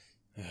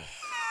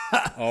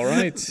All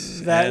right.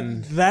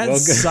 That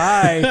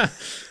sigh.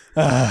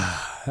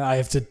 I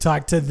have to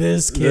talk to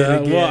this kid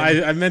again.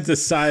 Well, I meant to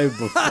sigh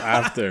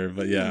after,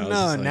 but yeah.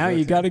 No, now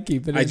you got to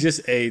keep it in. I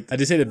just ate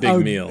a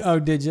big meal. Oh,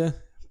 did you?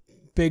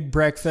 Big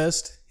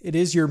breakfast. It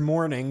is your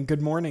morning.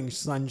 Good morning,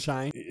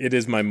 sunshine. It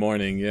is my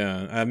morning,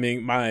 yeah. I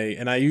mean,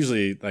 I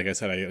usually, like I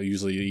said, I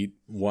usually eat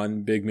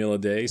one big meal a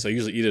day. So I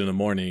usually eat it in the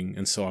morning.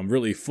 And so I'm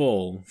really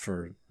full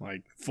for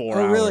like 4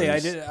 hours. Oh, really? I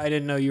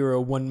didn't know you were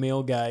a one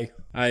meal guy.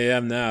 I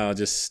am now,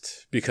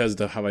 just because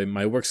of how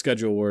my work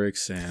schedule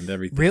works and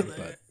everything.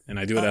 Really? And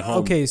I do it at home.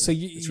 Okay, so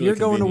you're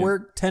going to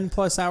work 10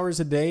 plus hours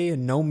a day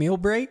and no meal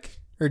break?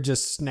 Or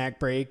just snack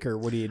break? Or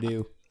what do you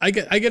do? I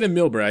get a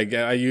meal break.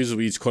 I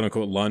usually eat quote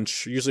unquote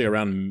lunch, usually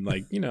around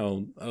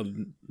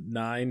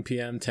 9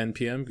 p.m., 10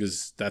 p.m.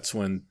 because that's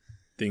when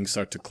things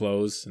start to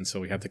close, and so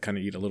we have to kind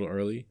of eat a little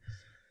early.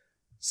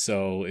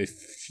 So I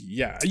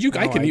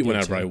can eat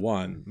whenever I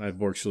want. My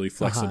work's really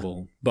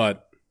flexible,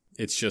 but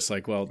it's just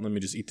like, well, let me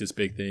just eat this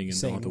big thing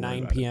and don't have to worry 9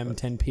 about p.m., it,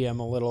 10 p.m.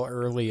 a little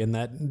early, and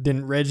that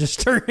didn't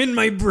register in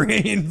my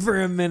brain for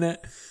a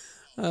minute.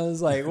 I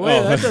was like,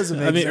 well, that doesn't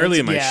make sense.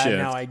 Early in my shift.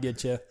 Now I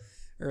get you.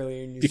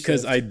 Earlier in your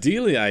because shift.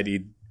 Ideally I'd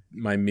eat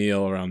my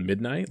meal around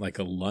midnight, like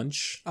a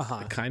lunch,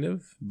 kind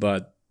of.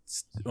 But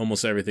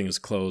almost everything is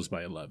closed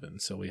by 11,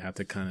 so we have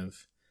to kind of.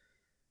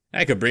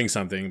 I could bring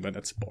something, but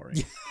that's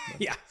boring.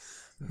 Yeah.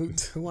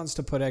 Who wants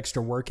to put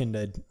extra work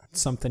into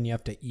something you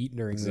have to eat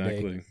during the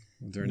day?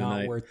 During Not the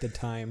night. worth the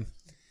time.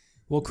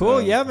 Well,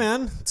 cool. Yeah,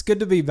 man. It's good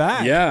to be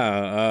back.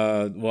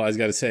 Yeah. Well, I was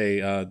got to say,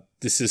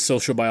 this is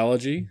Social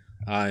Biology.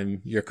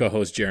 I'm your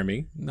co-host,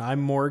 Jeremy. I'm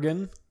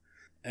Morgan.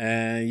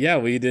 And yeah,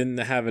 we didn't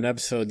have an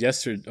episode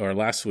yesterday or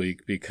last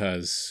week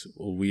because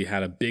we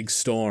had a big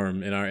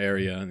storm in our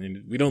area. I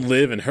mean, we don't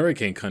live in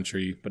hurricane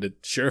country, but it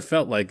sure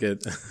felt like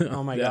it.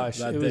 Oh my gosh,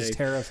 it was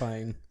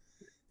terrifying.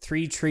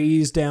 3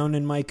 trees down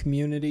in my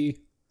community.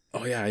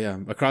 Oh yeah.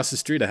 Across the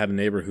street, I had a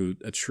neighbor who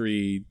a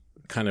tree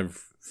kind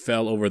of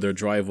fell over their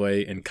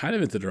driveway and kind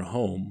of into their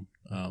home,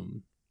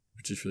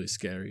 which is really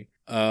scary.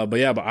 But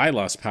I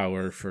lost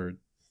power for,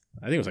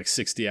 I think it was like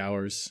 60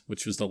 hours,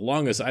 which was the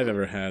longest I've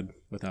ever had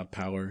without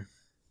power.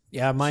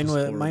 Yeah, mine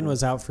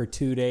was out for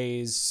 2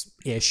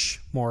 days-ish,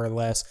 more or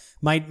less.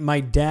 My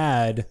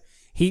dad,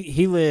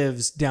 he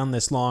lives down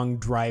this long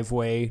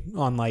driveway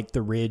on like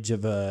the ridge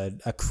of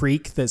a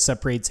creek that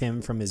separates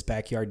him from his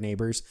backyard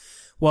neighbors.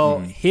 Well,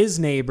 his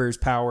neighbors'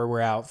 power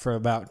were out for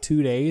about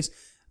 2 days,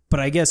 but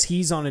I guess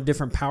he's on a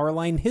different power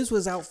line. His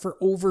was out for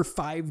over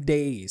 5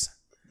 days.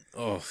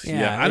 Oh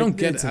yeah, I don't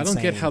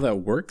get how that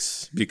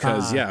works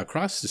because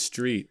across the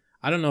street,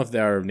 I don't know if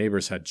their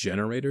neighbors had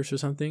generators or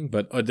something,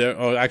 but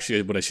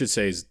actually, what I should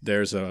say is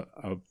there's a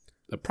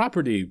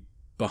property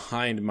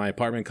behind my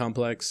apartment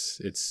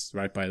complex. It's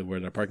right by where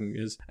their parking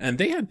is, and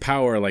they had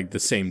power like the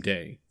same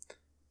day,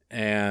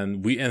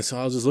 and so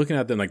I was just looking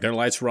at them like their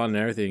lights were on and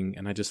everything,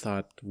 and I just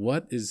thought,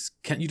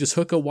 can't you just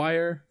hook a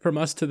wire from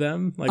us to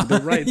them? Like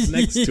they're right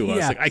next to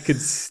us. Like I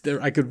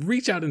could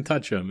reach out and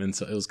touch them, and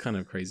so it was kind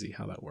of crazy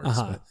how that works.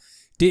 But.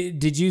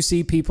 Did you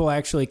see people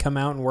actually come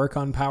out and work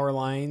on power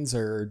lines,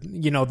 or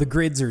the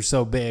grids are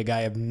so big,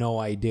 I have no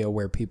idea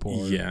where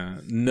people are. Yeah,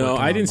 no,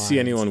 I didn't see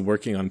anyone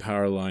working on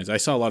power lines. I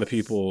saw a lot of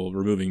people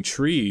removing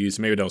trees.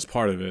 Maybe that was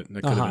part of it.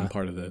 That could have been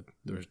part of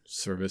their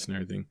service and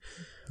everything.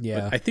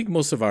 Yeah, but I think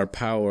most of our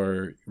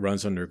power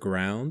runs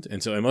underground,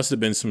 and so it must have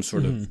been some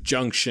sort of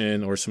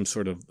junction or some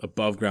sort of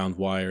above ground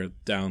wire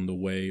down the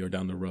way or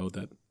down the road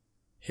that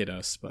hit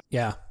us. But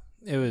yeah.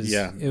 It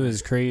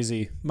was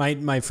crazy.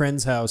 My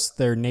friend's house,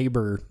 their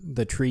neighbor,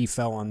 the tree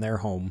fell on their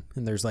home,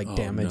 and there's like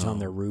damage on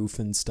their roof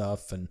and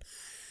stuff. And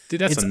dude,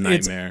 that's a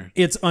nightmare.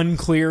 It's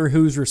unclear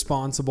who's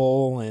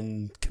responsible,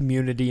 and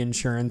community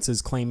insurance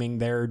is claiming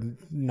they're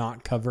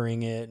not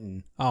covering it.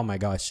 And oh my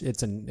gosh,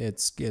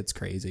 it's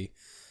crazy.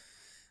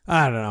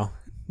 I don't know.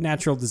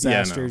 Natural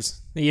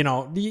disasters,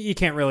 you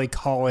can't really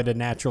call it a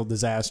natural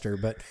disaster,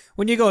 but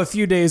when you go a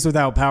few days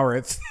without power,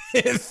 it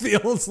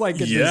feels like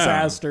a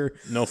disaster.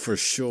 No, for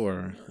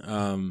sure.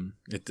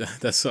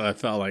 That's what I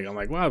felt like. I'm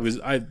like, wow,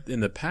 in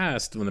the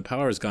past, when the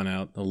power has gone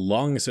out, the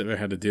longest I ever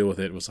had to deal with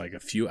it was like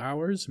a few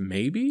hours,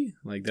 maybe.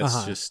 Like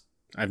that's just,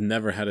 I've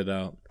never had it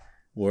out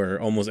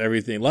where almost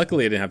everything,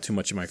 luckily I didn't have too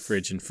much in my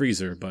fridge and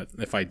freezer, but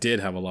if I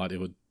did have a lot, it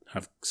would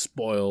have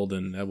spoiled,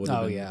 and that would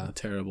have been a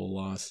terrible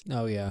loss.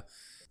 Oh yeah.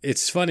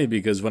 It's funny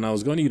because when I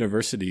was going to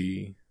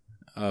university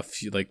a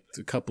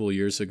couple of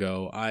years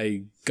ago,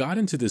 I got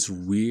into this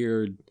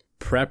weird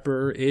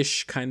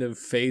prepper-ish kind of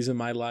phase in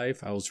my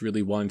life. I was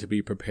really wanting to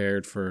be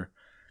prepared for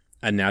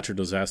a natural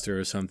disaster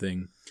or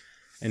something.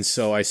 And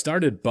so I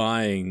started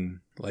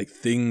buying like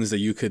things that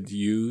you could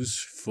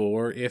use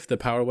for if the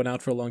power went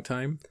out for a long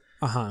time.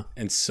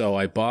 And so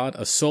I bought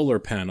a solar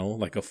panel,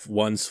 like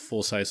one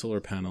full-size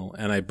solar panel,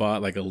 and I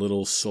bought like a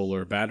little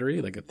solar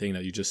battery, like a thing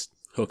that you just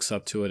hooks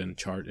up to it and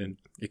charge, and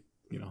it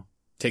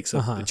takes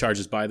up, it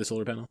charges by the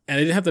solar panel. And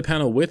I didn't have the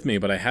panel with me,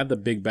 but I had the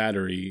big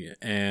battery,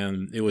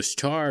 and it was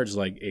charged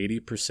like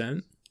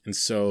 80%. And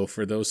so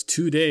for those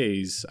 2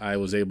 days, I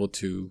was able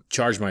to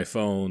charge my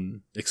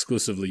phone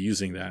exclusively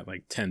using that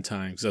like 10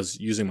 times. I was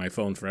using my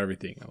phone for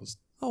everything.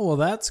 Oh, well,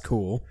 that's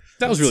cool.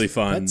 That was really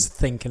fun. That's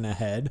thinking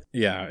ahead.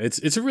 Yeah,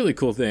 it's a really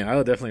cool thing. I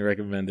would definitely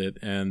recommend it.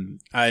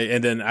 And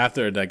then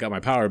after I got my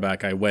power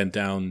back, I went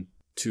down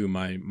to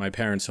my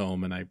parents'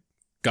 home and I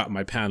got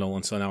my panel.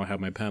 And so now I have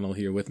my panel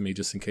here with me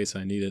just in case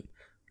I need it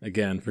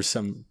again for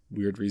some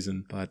weird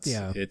reason. But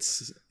yeah,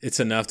 it's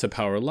enough to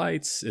power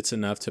lights. It's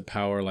enough to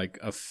power like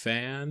a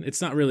fan.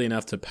 It's not really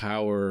enough to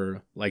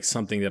power like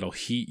something that'll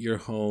heat your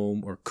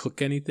home or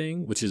cook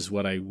anything, which is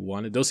what I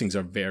wanted. Those things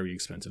are very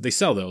expensive. They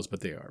sell those,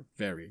 but they are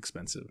very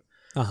expensive.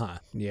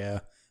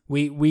 Yeah.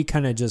 We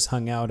kind of just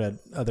hung out at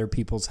other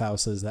people's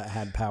houses that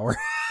had power.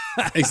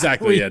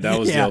 Exactly. Yeah, that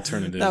was the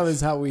alternative. That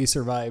was how we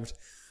survived.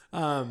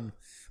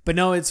 But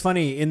no, it's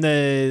funny. In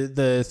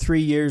the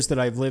 3 years that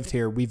I've lived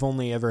here, we've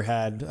only ever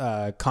had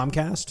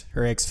Comcast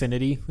or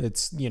Xfinity.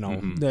 It's,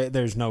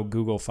 there's no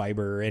Google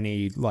Fiber or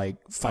any like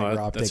fiber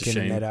optic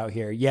internet out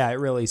here. Yeah, it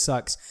really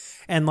sucks.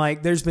 And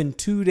like, there's been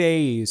 2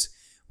 days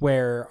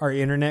where our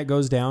internet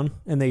goes down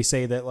and they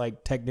say that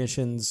like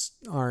technicians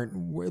aren't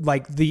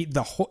like the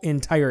whole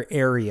entire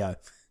area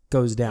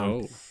goes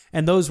down.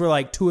 And those were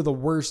like 2 of the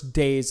worst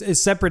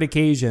days, separate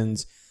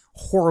occasions.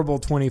 Horrible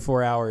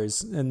 24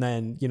 hours, and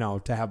then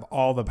to have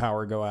all the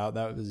power go out,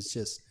 that was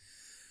just,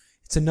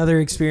 it's another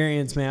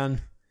experience,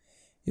 man.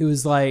 It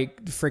was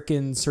like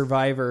freaking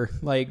Survivor.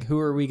 Like, who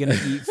are we gonna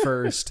eat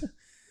first?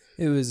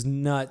 It was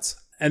nuts.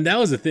 And that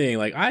was the thing.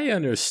 Like, I can't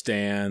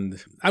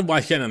understand.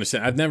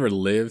 I've never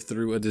lived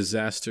through a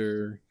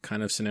disaster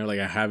kind of scenario. Like,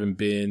 I haven't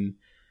been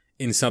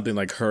in something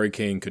like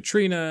Hurricane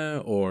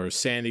Katrina or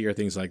Sandy or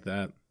things like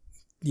that.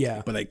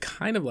 Yeah, but I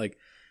kind of like.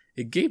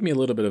 It gave me a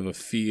little bit of a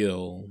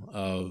feel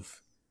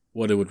of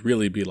what it would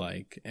really be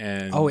like.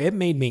 And it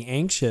made me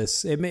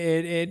anxious.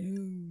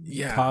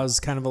 It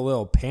caused kind of a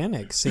little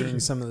panic seeing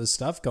some of the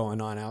stuff going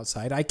on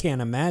outside. I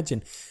can't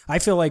imagine. I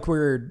feel like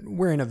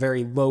we're in a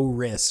very low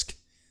risk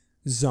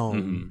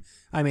zone. Mm-hmm.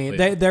 I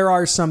mean, there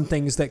are some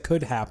things that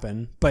could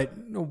happen, but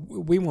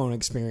we won't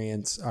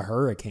experience a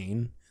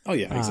hurricane. Oh,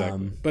 yeah,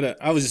 exactly.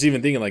 But I was just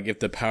even thinking, like, if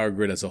the power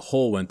grid as a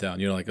whole went down,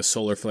 like a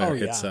solar flare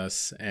hits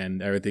us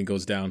and everything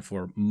goes down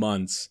for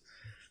months,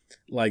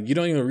 like, you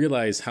don't even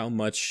realize how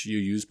much you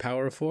use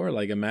power for.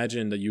 Like,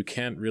 imagine that you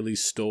can't really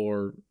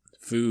store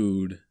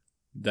food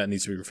that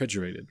needs to be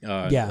refrigerated.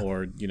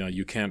 Or,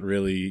 you can't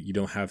really, you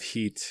don't have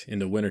heat in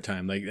the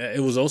wintertime. Like,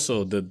 it was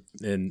also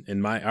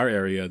in our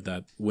area,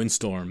 that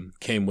windstorm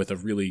came with a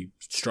really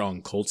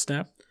strong cold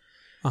snap.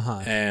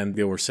 And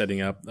they were setting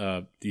up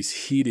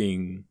these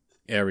heating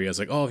areas,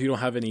 like, if you don't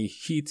have any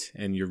heat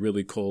and you're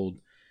really cold,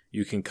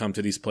 you can come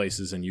to these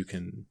places and you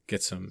can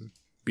get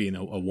be in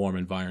a warm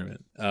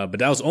environment. But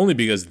that was only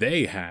because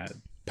they had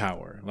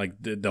power. Like,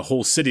 the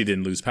whole city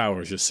didn't lose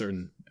power, it's just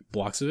certain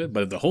blocks of it.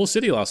 But if the whole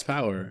city lost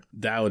power,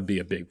 that would be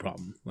a big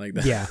problem. Like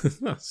that. Yeah.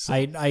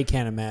 I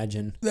can't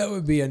imagine. That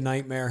would be a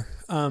nightmare.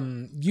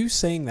 You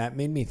saying that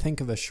made me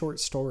think of a short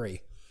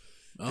story.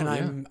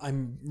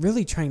 I'm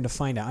really trying to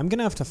find it. I'm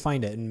gonna have to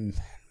find it, and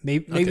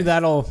maybe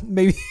that'll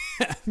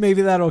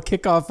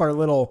kick off our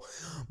little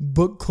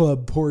book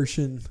club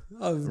portion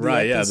of the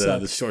episode.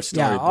 The short story.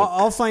 Yeah,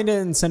 I'll find it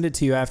and send it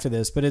to you after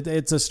this. But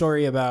it's a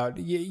story about,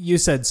 you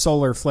said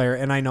solar flare,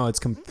 and I know it's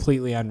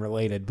completely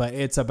unrelated, but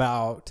it's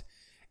about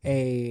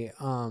a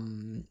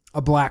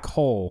black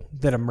hole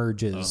that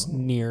emerges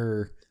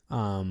near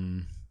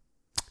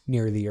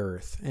the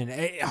Earth, and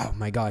oh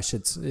my gosh,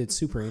 it's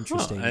super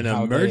interesting. An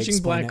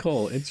emerging black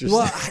hole. Interesting.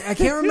 Well, I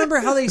can't remember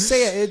how they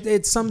say it.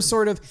 It's some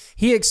sort of,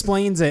 he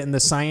explains it in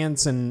the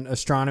science and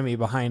astronomy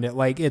behind it,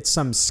 like it's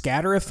some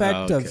scatter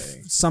effect of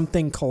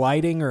something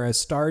colliding or a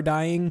star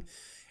dying,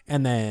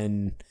 and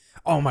then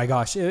oh my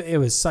gosh, it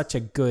was such a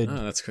good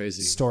that's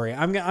crazy story.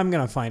 I'm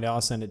gonna find it.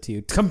 I'll send it to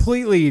you.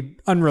 Completely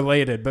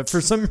unrelated, but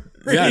for some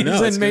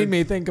reason made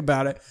me think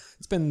about it.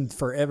 It's been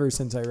forever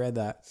since I read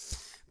that,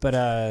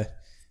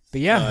 But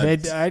yeah,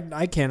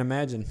 I can't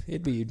imagine.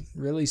 It'd be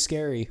really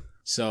scary.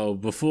 So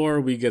before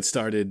we get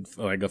started,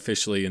 like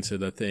officially into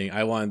the thing,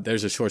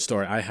 there's a short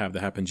story I have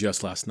that happened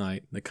just last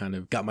night that kind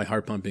of got my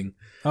heart pumping.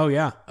 Oh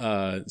yeah.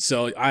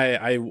 So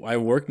I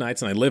work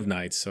nights and I live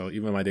nights. So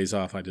even my days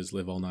off, I just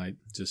live all night,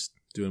 just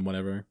doing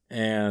whatever.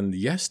 And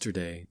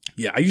yesterday,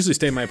 I usually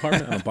stay in my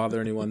apartment. I don't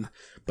bother anyone.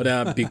 But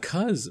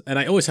and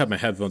I always have my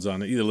headphones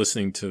on, either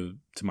listening to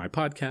my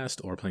podcast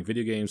or playing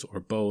video games or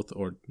both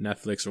or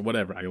Netflix or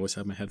whatever. I always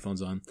have my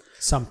headphones on.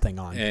 Something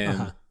on.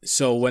 And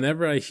so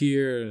whenever I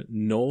hear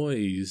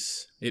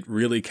noise, it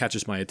really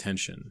catches my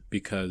attention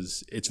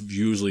because it's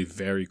usually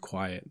very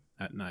quiet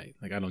at night.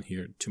 Like, I don't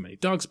hear too many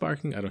dogs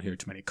barking. I don't hear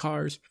too many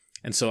cars.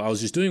 And so I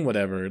was just doing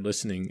whatever,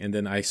 listening, and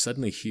then I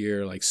suddenly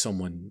hear like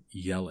someone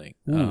yelling.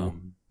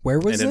 Where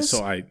was this?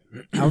 So outside.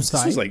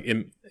 This was like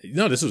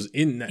this was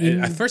in.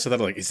 At first, I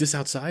thought like, is this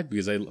outside?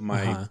 Because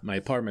my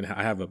apartment,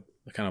 I have a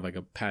kind of like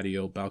a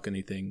patio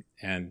balcony thing,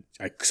 and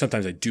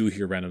sometimes I do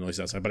hear random noises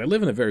outside. But I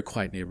live in a very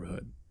quiet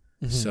neighborhood,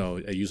 So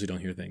I usually don't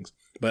hear things.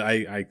 But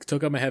I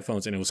took out my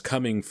headphones and it was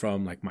coming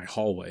from like my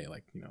hallway,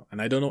 like, you know,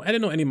 and I didn't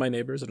know any of my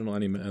neighbors. I don't know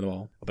any at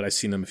all, but I've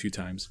seen them a few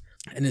times.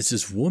 And it's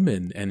this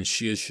woman and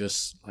she is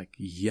just like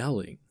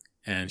yelling,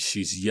 and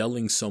she's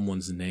yelling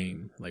someone's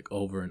name like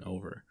over and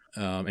over,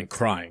 and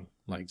crying,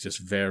 like just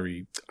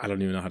very, I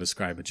don't even know how to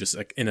describe it, just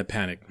like in a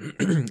panic.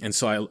 And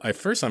so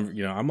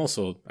I'm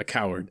also a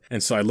coward.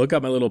 And so I look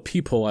out my little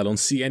peephole. I don't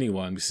see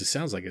anyone because it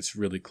sounds like it's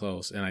really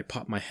close. And I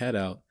pop my head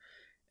out.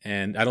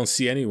 And I don't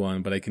see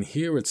anyone, but I can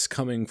hear it's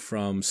coming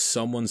from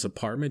someone's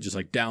apartment, just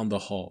like down the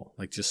hall,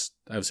 like just,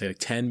 I would say like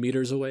 10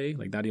 meters away,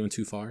 like not even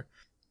too far.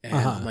 And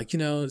I'm like, you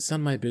know, it's not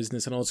my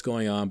business. I don't know what's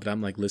going on, but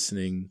I'm like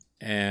listening.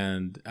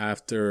 And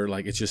after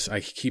like, it's just,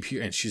 I keep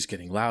hearing, and she's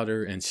getting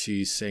louder and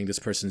she's saying this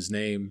person's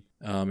name.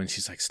 And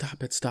she's like,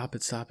 stop it, stop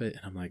it, stop it.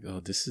 And I'm like, oh,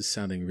 this is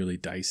sounding really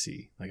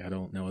dicey. Like, I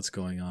don't know what's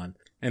going on.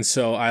 And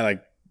so I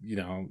like, you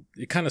know,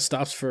 it kind of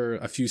stops for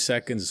a few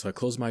seconds. So I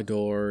close my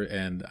door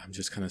and I'm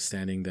just kind of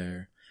standing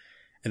there.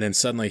 And then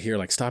suddenly I hear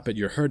like, stop it,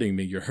 you're hurting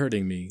me, you're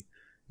hurting me.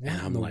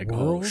 And I'm like,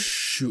 world? Oh,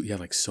 shoot. Yeah,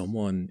 like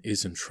someone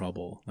is in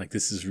trouble. Like,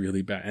 this is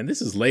really bad. And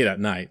this is late at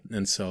night.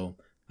 And so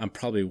I'm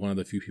probably one of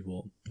the few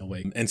people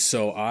awake. And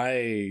so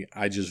I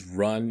just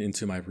run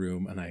into my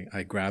room and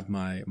I grab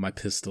my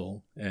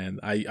pistol and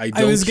I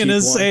was going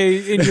to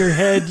say, in your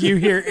head, you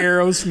hear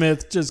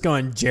Aerosmith just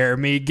going,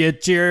 Jeremy,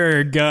 get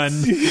your gun.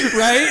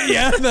 Right?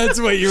 Yeah, that's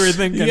what you were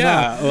thinking.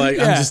 Yeah, I'm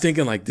just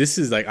thinking like, this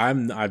is like,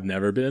 I've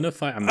never been in a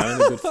fight. I'm not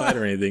in a good fight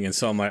or anything. And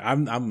so I'm like,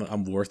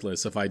 I'm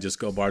worthless if I just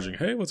go barging,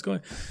 hey, what's going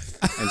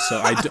on? And so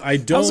I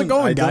don't. How's it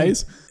going,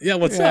 guys? Yeah,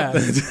 what's up?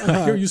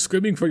 I hear you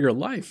screaming for your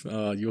life.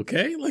 You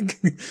okay? Like,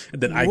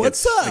 and then I get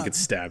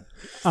stabbed.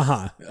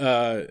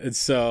 And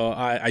so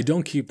I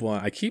don't keep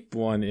one. I keep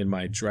one in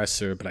my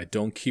dresser, but I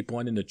don't keep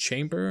one in the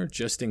chamber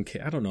just in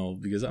case. I don't know,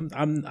 because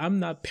I'm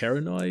not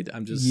paranoid. I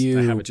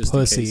have it just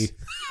pussy. in case.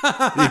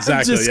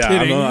 Exactly. Just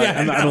kidding.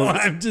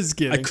 I'm just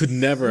kidding. I could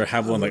never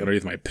have one like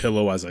underneath my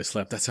pillow as I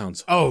slept. That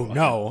sounds. Oh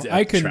no,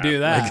 I couldn't do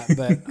that.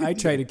 But I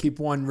try to keep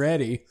one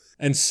ready.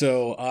 And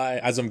so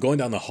as I'm going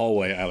down the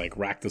hallway, I like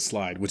rack the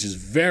slide, which is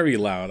very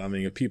loud. I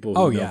mean, if people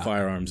who know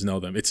firearms know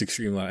them, it's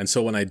extremely loud. And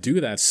so when I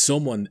do that,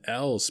 someone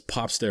else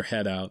pops their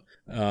head out.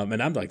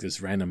 And I'm like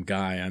this random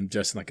guy. I'm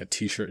just in like a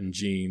t-shirt and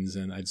jeans,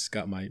 and I just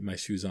got my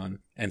shoes on.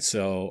 And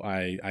so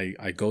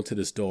I go to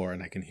this door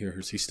and I can hear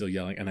her. She's still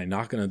yelling, and I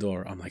knock on the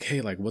door. I'm like,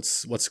 hey, like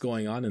what's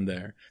going on in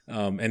there?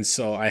 And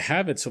so I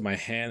have it. So my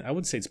hand, I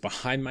would say it's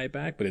behind my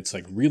back, but it's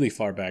like really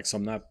far back. So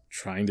I'm not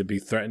trying to be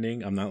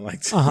threatening. I'm not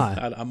like,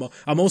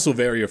 I'm also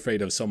very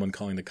afraid of someone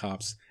calling the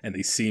cops and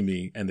they see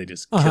me and they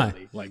just kill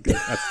me. Like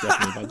that's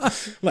definitely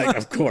like,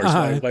 of course,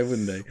 why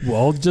wouldn't they?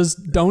 Well,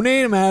 just don't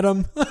aim at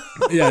them.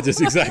 Yeah,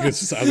 just exactly. It's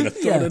just, I'm going to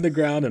throw it in the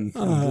ground and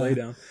lay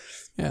down.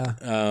 Yeah.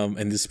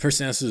 And this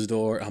person answers the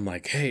door. I'm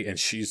like, hey, and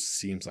she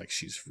seems like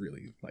she's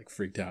really like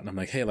freaked out. And I'm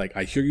like, hey, like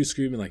I hear you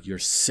screaming, like you're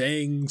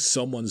saying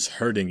someone's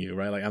hurting you,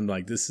 right? Like I'm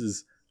like,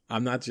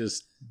 I'm not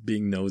just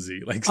being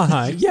nosy. Like,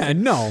 yeah,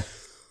 no.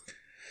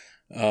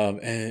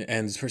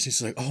 And this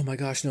person's like, oh my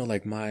gosh, no,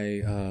 like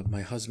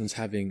my husband's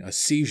having a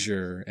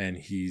seizure and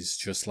he's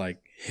just like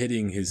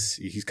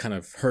he's kind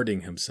of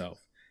hurting himself.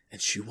 And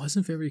she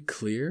wasn't very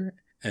clear.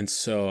 And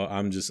so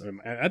I'm just,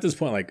 at this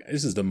point, like,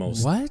 this is the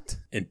most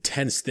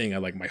intense thing. I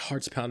like, my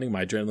heart's pounding,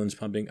 my adrenaline's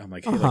pumping. I'm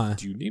like, hey, like,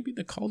 do you need me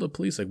to call the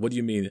police? Like, what do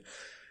you mean?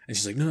 And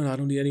she's like, no, I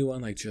don't need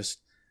anyone. Like, just,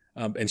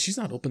 and she's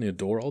not opening the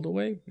door all the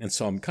way. And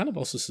so I'm kind of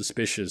also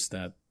suspicious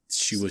that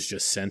she was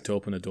just sent to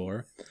open the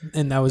door.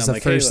 And that was the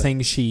first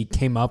thing she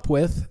came up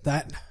with?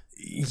 That?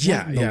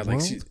 Yeah.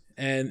 Like,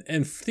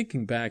 and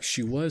thinking back,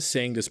 she was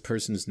saying this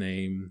person's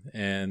name,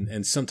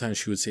 and sometimes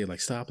she would say like,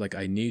 stop, like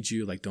I need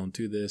you, like don't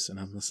do this. And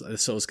I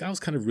was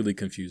kind of really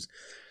confused.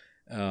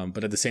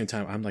 But at the same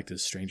time, I'm like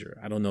this stranger.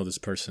 I don't know this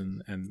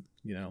person, and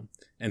you know,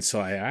 and so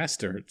I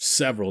asked her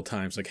several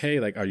times, like, hey,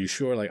 like, are you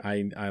sure? Like,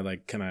 I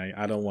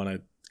don't want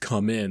to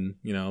come in,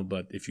 you know,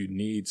 but if you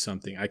need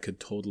something, I could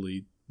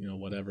totally, you know,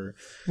 whatever.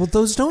 Well,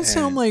 those don't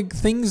sound like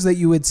things that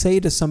you would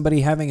say to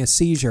somebody having a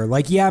seizure.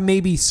 Like, yeah,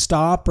 maybe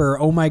stop, or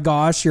oh my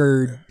gosh,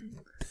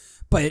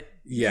 but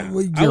yeah,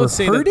 you're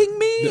hurting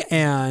me,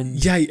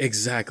 and yeah,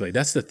 exactly.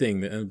 That's the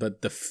thing.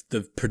 But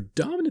the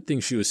predominant thing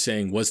she was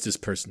saying was this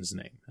person's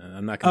name.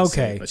 I'm not going to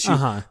say it,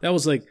 but that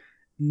was like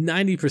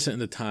 90% of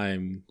the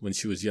time when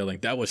she was yelling,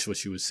 that was what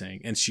she was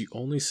saying. And she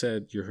only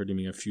said, you're hurting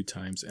me a few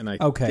times. And I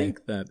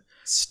think that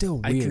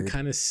still weird. I can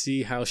kind of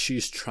see how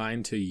she's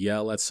trying to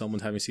yell at someone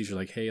having a seizure,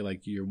 like, hey,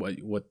 like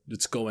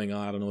what's going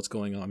on? I don't know what's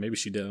going on. Maybe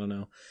she did, I don't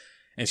know.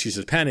 And she's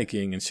just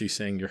panicking, and she's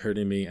saying, you're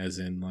hurting me, as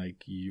in,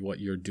 like, what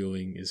you're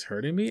doing is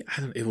hurting me.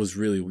 It was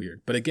really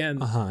weird. But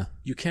again,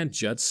 you can't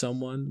judge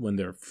someone when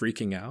they're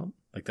freaking out.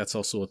 Like, that's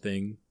also a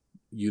thing.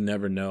 You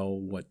never know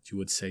what you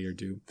would say or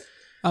do.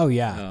 Oh,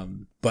 yeah.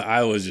 But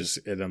I was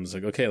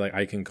like, okay, like,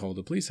 I can call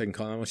the police. I can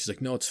call them. She's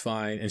like, no, it's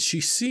fine. And she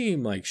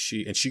seemed like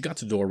she got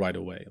to the door right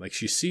away. Like,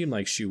 she seemed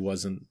like she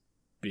wasn't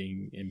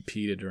being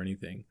impeded or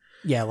anything.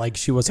 Yeah, like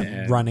she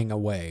wasn't running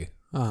away.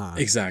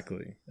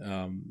 Exactly.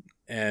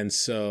 And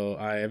so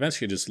I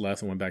eventually just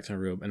left and went back to my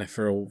room. And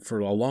for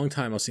a long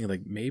time, I was thinking,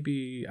 like,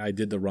 maybe I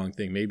did the wrong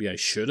thing. Maybe I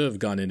should have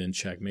gone in and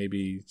checked.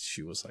 Maybe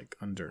she was, like,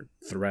 under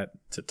threat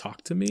to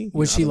talk to me.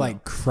 Was she,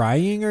 like,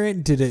 crying or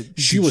did it?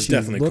 She was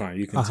definitely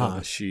crying. You can tell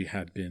that she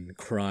had been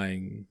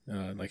crying,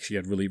 like she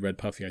had really red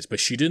puffy eyes.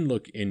 But she didn't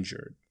look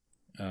injured.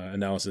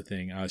 And that was the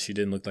thing. She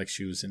didn't look like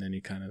she was in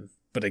any kind of...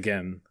 But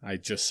again, I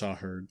just saw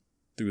her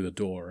through the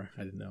door.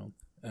 I didn't know.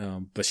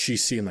 But she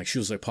seemed like she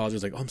was like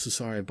apologized, like, oh, I'm so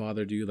sorry I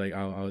bothered you. Like,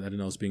 I didn't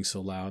know I was being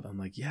so loud. I'm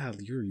like, yeah,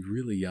 you're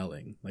really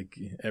yelling. Like,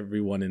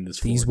 everyone in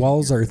this. These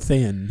walls are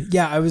thin.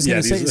 Yeah, I was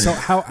gonna say. So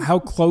how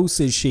close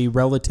is she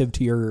relative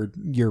to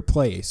your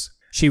place?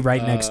 She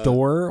right next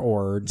door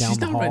or down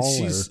the hall? Right,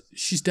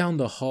 she's down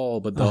the hall,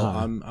 but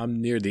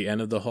I'm near the end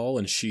of the hall,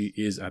 and she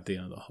is at the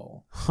end of the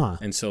hall. Huh.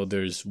 And so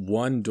there's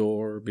one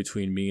door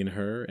between me and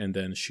her, and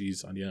then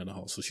she's on the end of the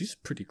hall, so she's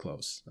pretty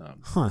close.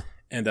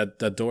 And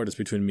that door that's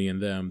between me and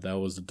them, that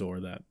was the door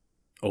that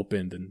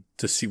opened and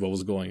to see what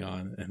was going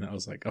on, and I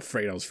was like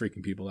afraid I was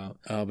freaking people out.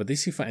 But they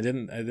seemed fine.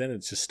 And then it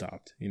just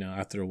stopped,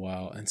 after a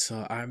while. And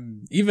so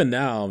even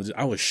now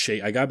I was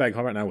shaking. I got back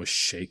home and I was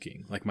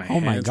shaking, like my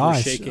hands were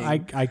shaking.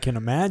 I can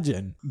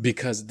imagine,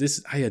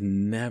 because I had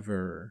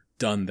never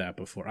done that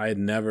before. I had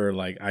never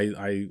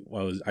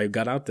I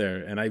got out there,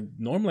 and I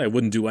normally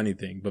wouldn't do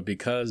anything, but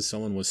because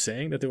someone was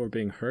saying that they were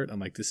being hurt, I'm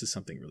like, this is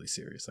something really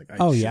serious. Like,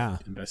 I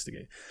should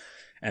investigate.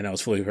 And I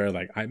was fully aware,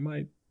 like, I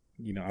might.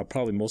 I'll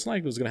probably most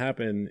likely what's going to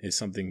happen is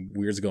something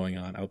weird's going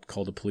on. I'll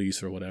call the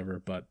police or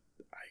whatever, but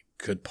I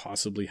could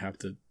possibly have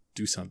to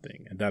do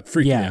something. And that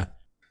freaked me out.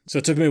 So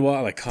it took me a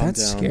while. I calmed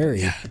down. That's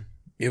scary. Yeah,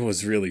 it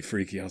was really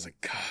freaky. I was like,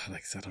 God,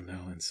 like, I don't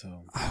know. And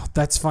so. Oh,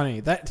 that's funny.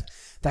 That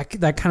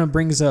kind of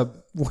brings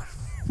up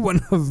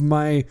one of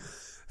my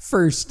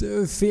first,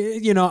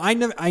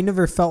 I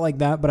never felt like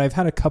that, but I've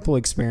had a couple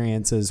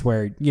experiences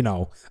where,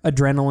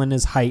 adrenaline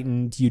is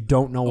heightened. You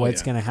don't know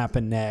what's going to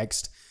happen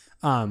next.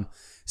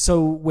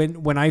 So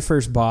when I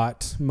first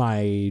bought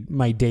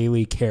my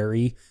daily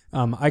carry,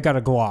 I got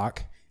a Glock,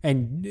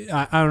 and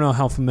I don't know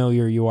how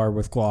familiar you are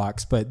with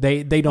Glocks, but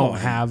they don't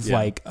have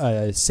like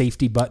a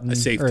safety button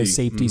or a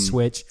safety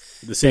switch.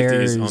 The safety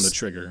is on the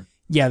trigger.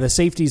 Yeah, the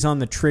safety's on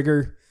the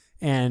trigger.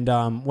 And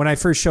when I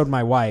first showed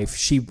my wife,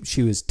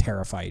 she was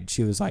terrified.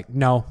 She was like,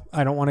 "No,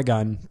 I don't want a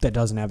gun that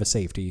doesn't have a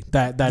safety.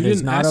 That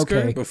is not okay."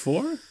 You didn't ask her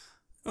before?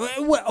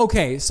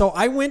 Okay, so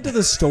I went to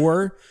the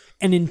store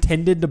and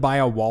intended to buy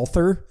a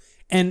Walther.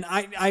 And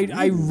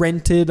I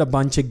rented a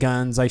bunch of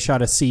guns. I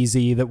shot a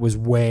CZ that was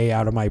way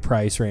out of my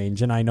price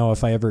range. And I know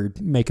if I ever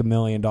make $1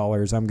 million,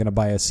 I'm going to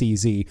buy a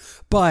CZ.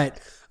 But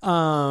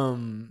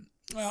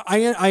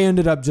I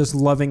ended up just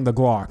loving the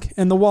Glock.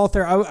 And the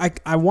Walther,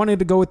 I wanted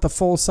to go with the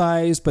full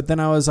size. But then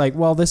I was like,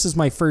 well, this is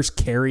my first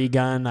carry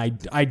gun.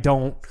 I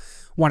don't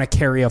want to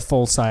carry a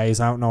full size.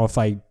 I don't know if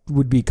I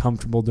would be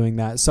comfortable doing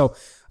that. So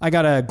I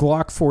got a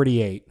Glock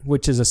 48,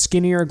 which is a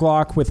skinnier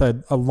Glock with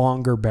a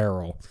longer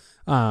barrel.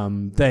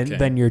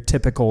 Than your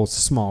typical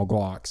small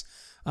Glocks.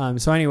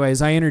 So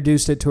anyways, I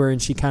introduced it to her, and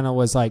she kind of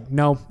was like,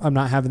 no, I'm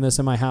not having this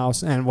in my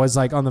house, and was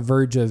like on the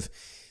verge of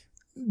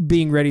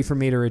being ready for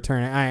me to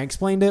return it. I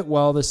explained it.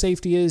 Well, the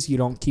safety is you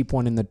don't keep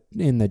one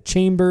in the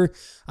chamber.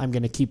 I'm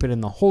going to keep it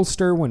in the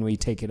holster when we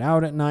take it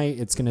out at night.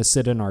 It's going to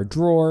sit in our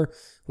drawer.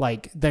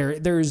 Like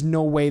there is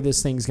no way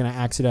this thing's going to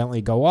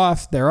accidentally go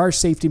off. There are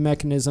safety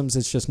mechanisms.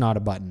 It's just not a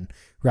button.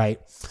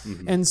 Right.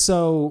 Mm-hmm. And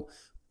so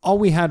all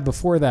we had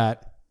before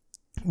that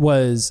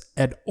was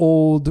an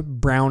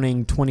old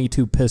Browning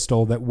 22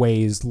 pistol that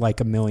weighs like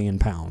 1 million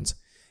pounds.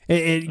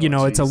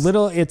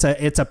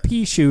 It's a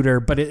pea shooter,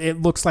 but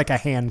it looks like a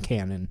hand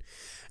cannon.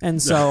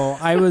 And so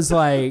I was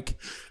like,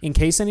 in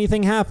case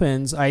anything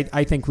happens,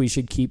 I think we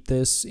should keep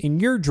this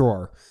in your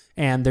drawer.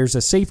 And there's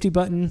a safety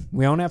button.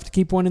 We don't have to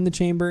keep one in the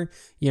chamber.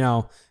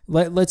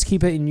 Let's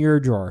keep it in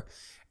your drawer.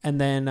 And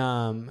then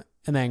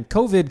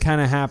COVID kind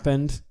of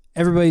happened.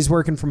 Everybody's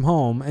working from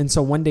home. And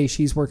so one day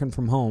she's working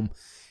from home,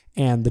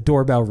 and the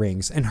doorbell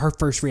rings, and her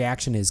first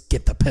reaction is,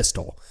 get the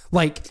pistol.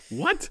 Like,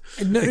 what?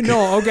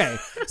 No, okay.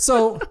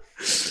 So,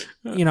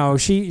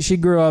 she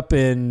grew up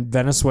in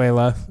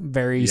Venezuela,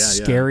 very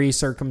scary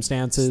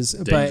circumstances,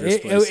 but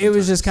it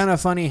was just kind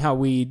of funny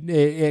how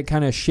it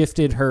kind of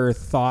shifted her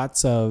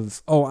thoughts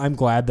of, oh, I'm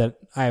glad that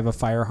I have a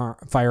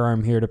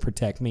firearm here to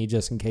protect me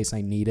just in case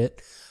I need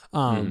it.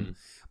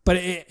 But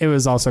it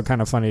was also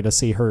kind of funny to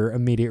see her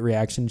immediate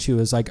reaction. She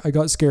was like, I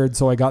got scared,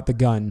 so I got the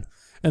gun.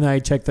 And then I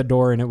checked the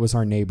door, and it was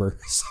our neighbor.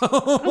 So I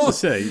was gonna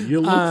say, you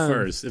look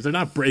first. If they're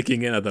not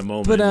breaking in at the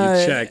moment,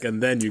 you check,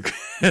 and then you.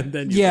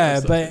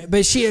 Yeah,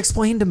 but she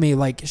explained to me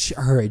like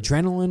her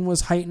adrenaline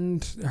was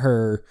heightened.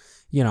 Her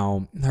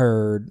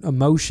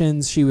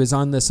emotions. She was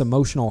on this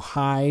emotional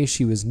high.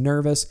 She was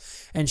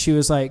nervous, and she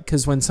was like,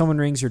 because when someone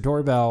rings your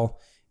doorbell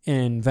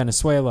in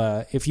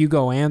Venezuela, if you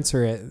go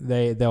answer it,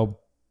 they'll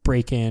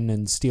break in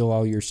and steal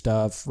all your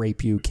stuff,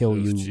 rape you, kill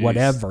you,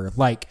 whatever.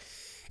 Like.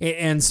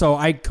 And so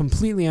I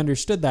completely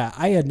understood that.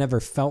 I had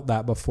never felt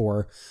that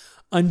before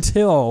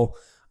until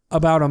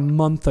about a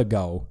month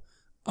ago.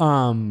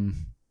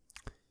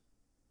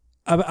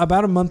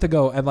 about a month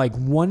ago at like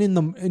 2 in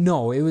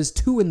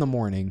the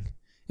morning.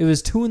 It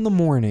was 2 in the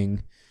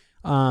morning.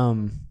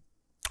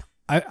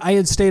 I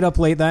had stayed up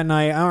late that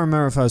night. I don't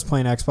remember if I was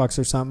playing Xbox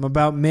or something.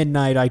 About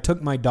midnight, I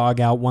took my dog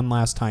out one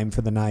last time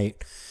for the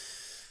night.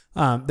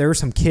 There were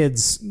some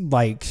kids,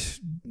 like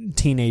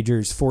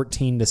teenagers,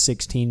 14 to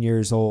 16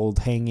 years old,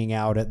 hanging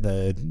out at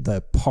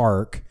the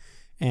park.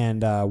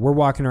 And we're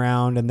walking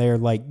around, and they're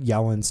like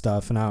yelling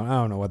stuff. And I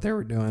don't know what they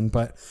were doing.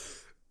 But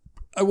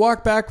I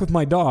walk back with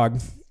my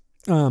dog.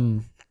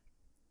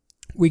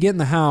 We get in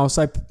the house.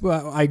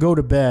 I go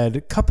to bed.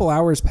 A couple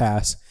hours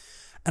pass.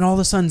 And all of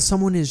a sudden,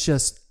 someone is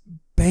just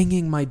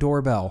banging my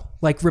doorbell,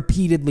 like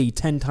repeatedly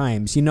 10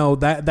 times. You know,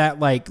 that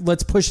like,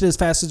 let's push it as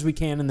fast as we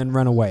can and then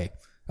run away.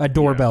 A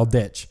doorbell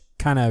ditch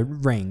kind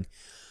of ring.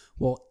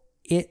 Well,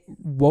 it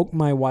woke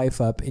my wife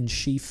up and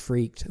she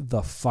freaked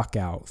the fuck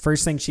out.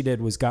 First thing she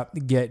did was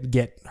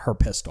get her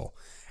pistol.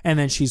 And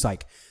then she's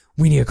like,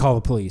 we need to call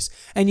the police.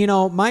 And, you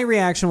know, my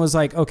reaction was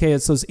like, okay,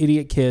 it's those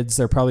idiot kids.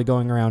 They're probably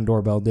going around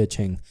doorbell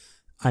ditching.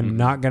 I'm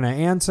not going to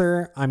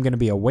answer. I'm going to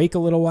be awake a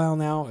little while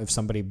now. If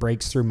somebody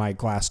breaks through my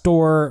glass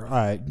door,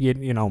 we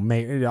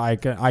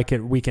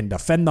can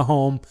defend the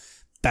home.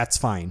 That's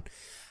fine.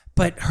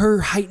 But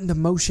her heightened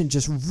emotion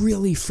just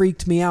really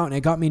freaked me out, and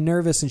it got me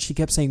nervous, and she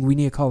kept saying, we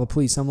need to call the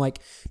police. I'm like,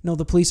 no,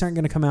 the police aren't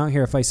going to come out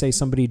here if I say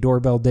somebody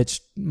doorbell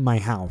ditched my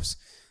house.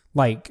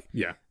 Like,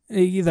 yeah,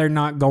 they're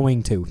not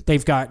going to.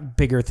 They've got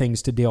bigger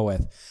things to deal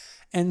with.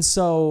 And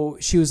so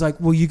she was like,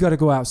 well, you got to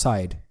go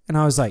outside. And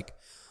I was like,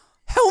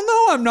 hell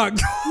no, I'm not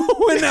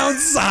going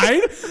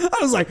outside. I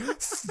was like,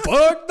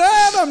 fuck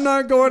that. I'm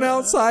not going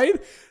outside. Yeah.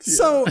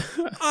 So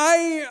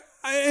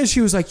and she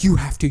was like, you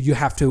have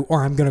to,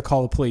 or I'm going to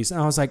call the police. And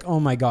I was like,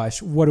 oh my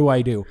gosh, what do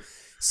I do?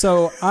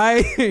 So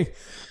a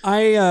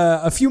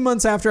few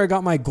months after I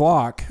got my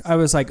Glock, I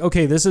was like,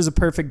 okay, this is a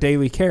perfect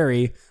daily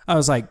carry. I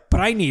was like, but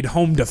I need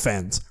home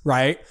defense,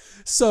 right?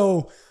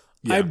 So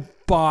yeah. I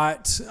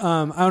bought,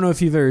 I don't know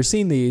if you've ever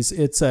seen these.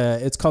 It's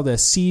called a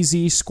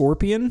CZ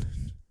Scorpion.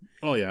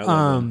 Oh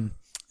yeah.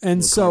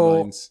 And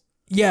so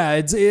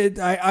yeah,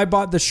 I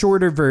bought the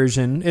shorter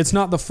version. It's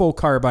not the full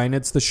carbine.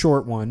 It's the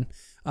short one.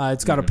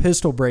 It's got a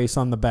pistol brace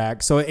on the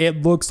back. So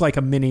it looks like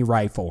a mini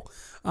rifle.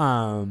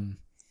 And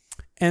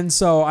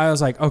so I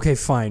was like, okay,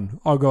 fine.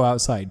 I'll go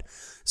outside.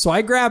 So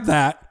I grab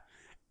that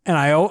and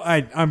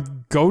I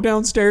go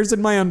downstairs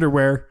in my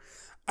underwear.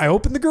 I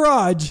open the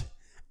garage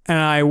and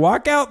I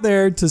walk out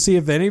there to see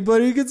if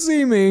anybody could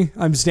see me.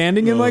 I'm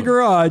standing in my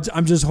garage.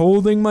 I'm just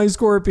holding my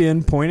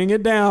Scorpion, pointing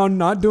it down,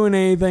 not doing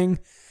anything.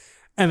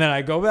 And then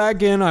I go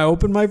back in, I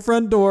open my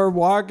front door,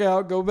 walk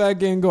out, go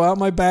back in, go out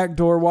my back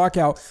door, walk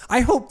out.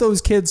 I hope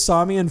those kids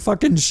saw me and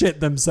fucking shit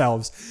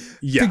themselves.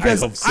 Yeah,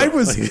 because I hope so. I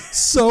was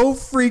so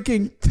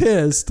freaking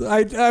pissed.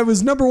 I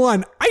was, number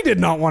one, I did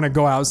not want to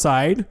go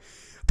outside.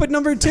 But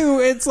number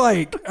two, it's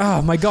like,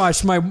 oh my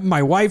gosh,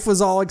 my wife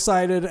was all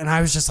excited, and I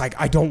was just like,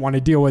 I don't want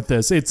to deal with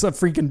this. It's a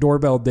freaking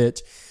doorbell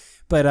ditch.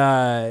 But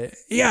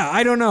yeah,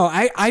 I don't know.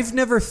 I've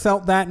never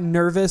felt that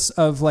nervous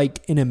of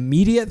like an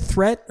immediate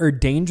threat or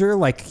danger,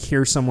 like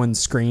hear someone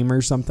scream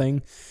or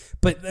something.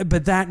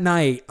 But that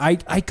night,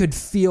 I could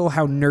feel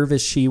how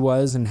nervous she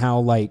was and how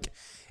like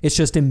it's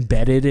just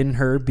embedded in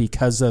her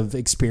because of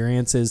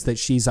experiences that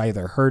she's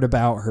either heard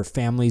about, her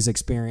family's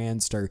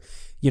experienced, or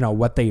you know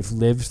what they've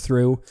lived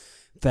through.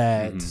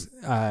 That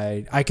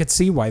I could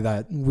see why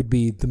that would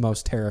be the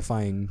most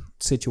terrifying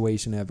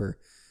situation ever.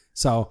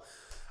 So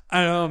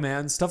I don't know,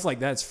 man. Stuff like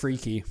that's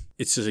freaky.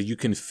 It's just like you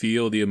can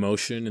feel the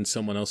emotion in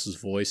someone else's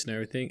voice and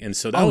everything. And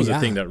so that was the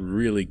thing that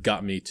really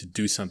got me to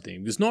do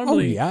something. Because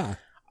normally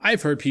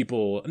I've heard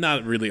people,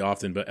 not really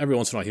often, but every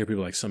once in a while I hear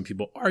people like some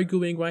people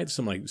arguing, right?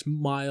 Some like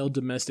mild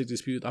domestic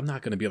dispute. I'm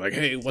not going to be like,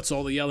 hey, what's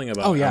all the yelling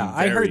about? Oh, yeah.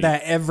 I heard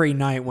that every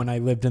night when I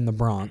lived in the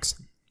Bronx.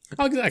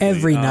 Oh, exactly.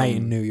 Every night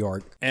in New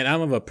York. And I'm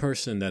of a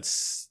person that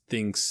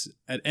thinks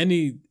at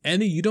any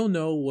you don't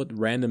know what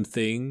random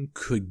thing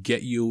could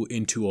get you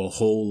into a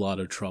whole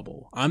lot of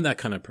trouble. I'm that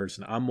kind of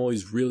person. I'm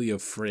always really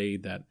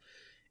afraid that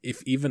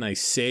if even I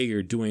say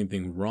or do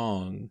anything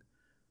wrong,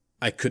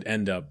 it could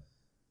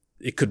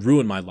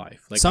ruin my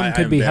life. Like some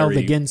could be held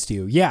against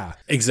you. Yeah.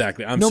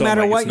 Exactly. No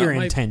matter what your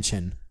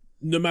intention.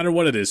 No matter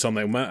what it is. So I'm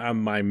like,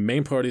 my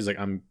main priority is like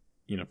I'm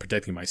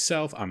protecting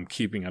myself. I'm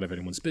keeping out of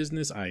anyone's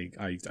business. I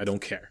don't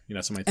care.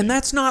 That's my thing. And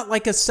that's not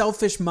like a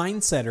selfish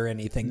mindset or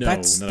anything. No,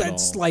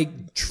 that's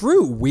like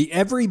true.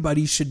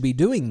 Everybody should be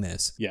doing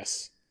this.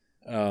 Yes.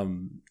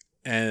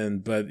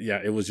 But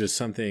yeah, it was just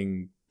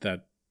something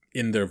that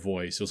in their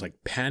voice, it was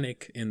like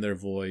panic in their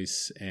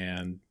voice,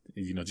 and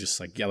just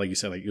like like you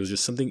said, like it was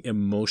just something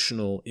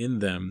emotional in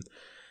them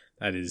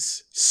that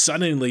is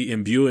suddenly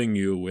imbuing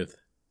you with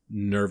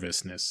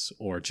nervousness,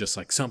 or just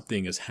like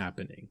something is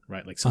happening,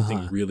 right? Like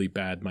something really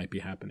bad might be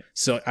happening.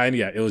 So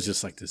it was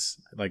just like this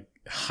like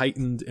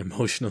heightened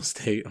emotional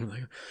state.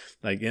 I'm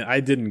like I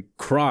didn't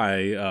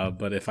cry,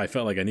 but if I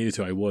felt like I needed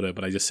to, I would have.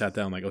 But I just sat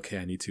down like, okay,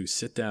 I need to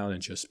sit down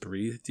and just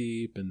breathe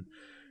deep and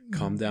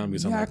calm down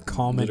because I'm like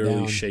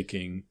literally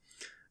shaking.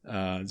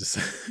 But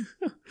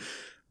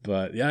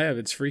yeah,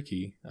 it's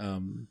freaky.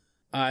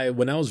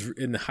 When I was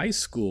in high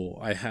school,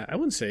 I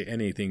wouldn't say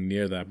anything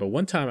near that, but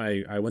one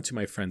time I went to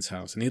my friend's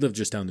house and he lived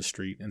just down the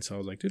street, and so I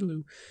was like,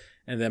 doodaloo.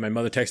 And then my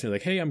mother texted me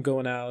like, hey, I'm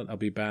going out. I'll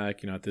be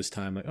back, at this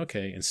time. Like,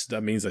 okay. And so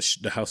that means that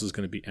the house is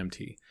going to be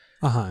empty.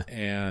 Uh-huh.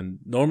 And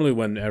normally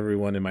when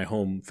everyone in my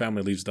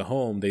family leaves the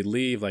home, they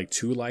leave like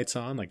 2 lights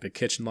on, like the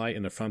kitchen light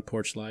and the front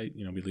porch light.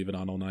 We leave it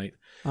on all night.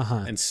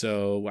 Uh-huh. And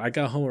so I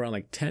got home around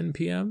like 10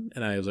 p.m.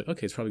 and I was like,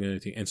 okay, it's probably going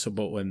to be empty. And so,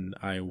 but when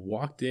I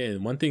walked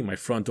in, one thing, my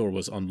front door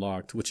was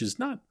unlocked, which is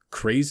not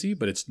crazy,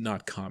 but it's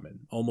not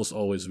common. Almost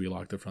always we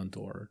lock the front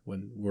door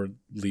when we're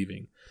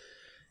leaving.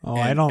 Oh,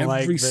 and I don't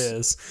like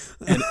this.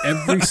 And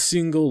every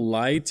single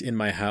light in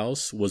my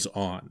house was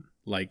on.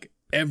 Like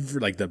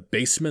the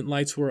basement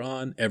lights were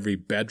on, every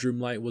bedroom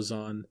light was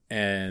on,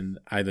 and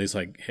I was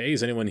like, hey,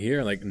 is anyone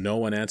here? Like, no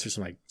one answers.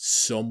 I'm like,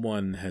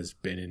 someone has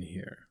been in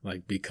here,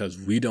 like, because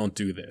we don't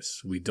do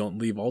this. We don't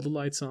leave all the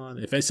lights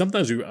on.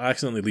 Sometimes we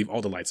accidentally leave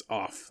all the lights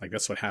off. Like,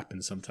 that's what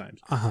happens sometimes.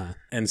 Uh-huh.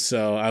 And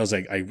so I was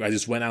like, I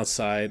just went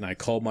outside and I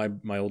called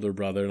my older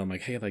brother and I'm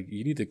like, hey, like,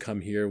 you need to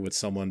come here with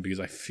someone because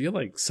I feel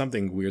like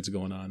something weird's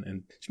going on.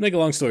 And to make a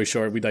long story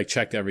short, we like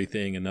checked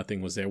everything and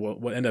nothing was there.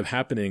 What ended up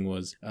happening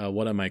was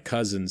one of my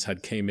cousins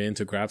came in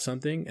to grab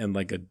something, and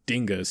like a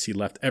dingus, he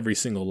left every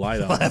single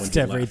light on. Left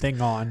everything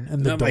on,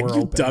 and the door like, open.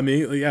 You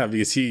dummy. Yeah,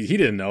 because he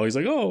didn't know. He's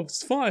like, oh,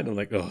 it's fine. I'm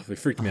like, oh, it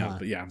freaked me out.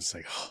 But yeah, I'm just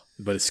like, oh.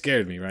 But it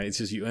scared me, right? It's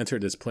just you enter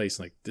this place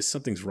like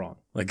something's wrong.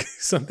 Like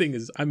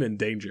I'm in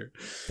danger.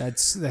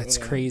 That's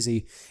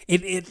crazy.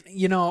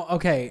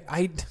 Okay,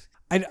 I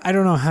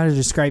don't know how to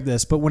describe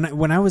this, but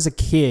when I was a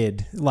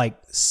kid, like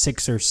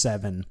 6 or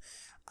 7,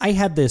 I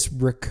had this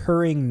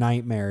recurring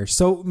nightmare.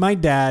 So my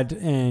dad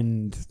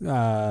and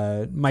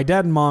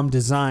mom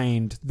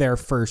designed their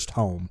first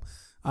home.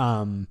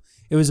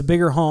 It was a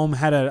bigger home,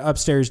 had an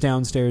upstairs,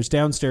 downstairs.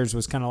 Downstairs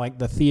was kind of like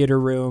the theater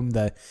room.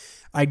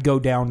 I'd go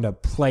down to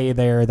play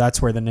there.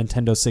 That's where the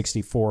Nintendo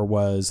 64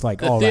 was.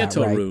 Like all that, right?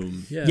 The theater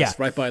room. Yes, yeah,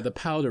 right by the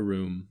powder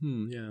room.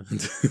 Yeah.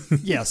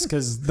 Yes,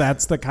 because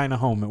that's the kind of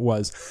home it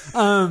was.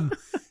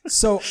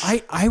 So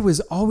I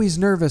was always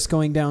nervous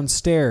going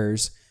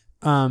downstairs.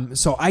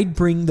 So I'd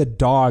bring the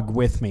dog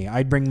with me.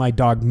 I'd bring my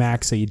dog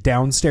Maxie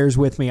downstairs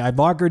with me. I'd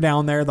lock her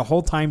down there. The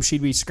whole time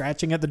she'd be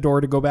scratching at the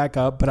door to go back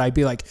up, but I'd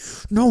be like,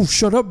 no,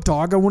 shut up,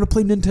 dog. I want to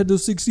play Nintendo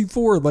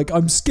 64. Like,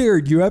 I'm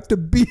scared. You have to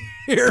be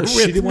here with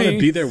me. She didn't want to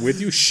be there with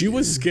you? She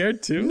was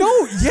scared too? No,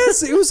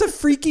 yes, it was a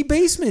freaky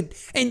basement.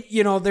 And,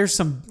 there's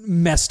some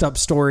messed up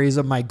stories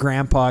of my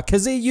grandpa,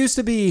 because it used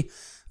to be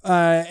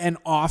an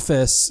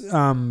office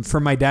for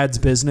my dad's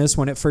business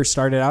when it first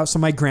started out. So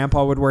my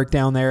grandpa would work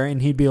down there,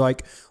 and he'd be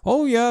like,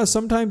 oh yeah,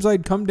 sometimes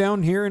I'd come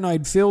down here and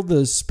I'd feel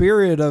the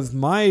spirit of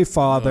my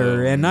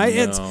father.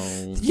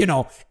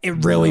 It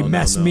really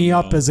messed me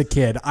up as a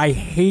kid. I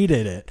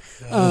hated it.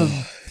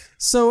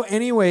 So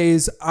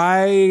anyways,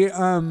 I'd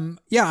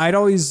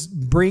always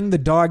bring the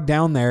dog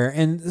down there,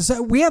 and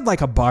so we had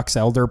like a box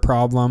elder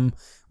problem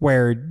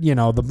where,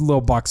 the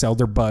little box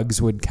elder bugs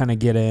would kind of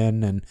get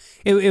in, and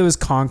it was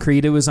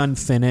concrete. It was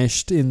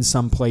unfinished in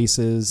some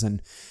places,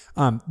 and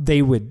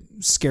they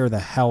would scare the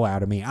hell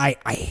out of me.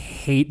 I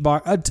hate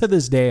to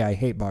this day, I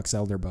hate box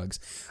elder bugs.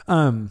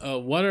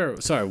 What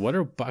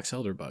are box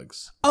elder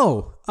bugs?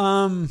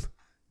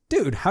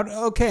 Dude, how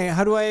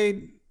do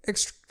I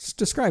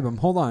describe them?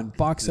 Hold on.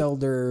 Box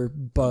elder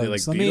bugs. Are they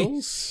like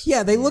beetles?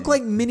 They look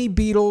like mini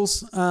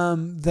beetles.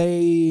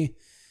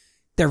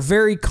 They're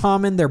very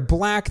common. They're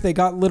black. They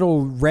got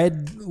little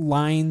red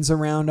lines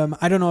around them.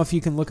 I don't know if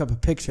you can look up a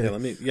picture.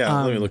 Let me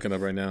look it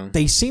up right now.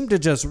 They seem to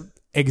just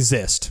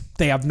exist.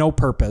 They have no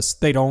purpose.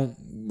 They don't.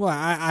 Well,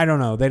 I don't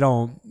know. They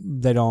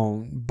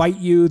don't bite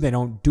you. They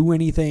don't do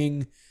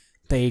anything.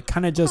 They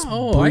kind of just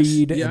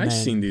breed. I've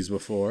seen these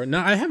before. No,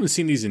 I haven't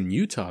seen these in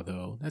Utah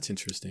though. That's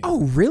interesting.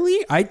 Oh,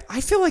 really?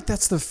 I feel like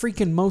that's the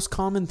freaking most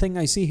common thing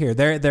I see here.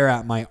 They're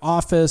at my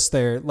office.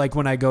 They're like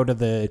when I go to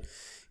the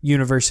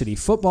university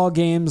football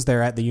games,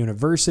 they're at the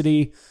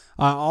university,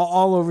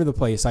 all over the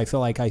place. I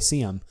feel like I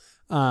see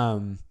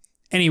them.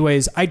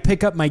 Anyways, I'd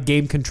pick up my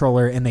game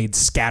controller and they'd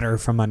scatter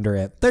from under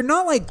it. They're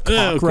not like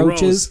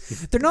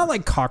cockroaches. They're not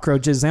like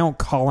cockroaches. They don't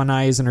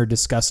colonize and are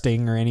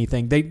disgusting or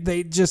anything.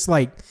 They just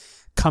like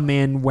come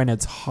in when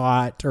it's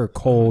hot or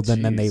cold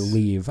and then they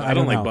leave. I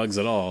don't like bugs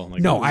at all.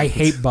 I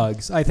hate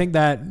bugs. I think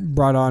that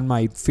brought on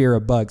my fear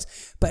of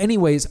bugs. But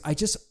anyways, I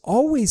just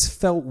always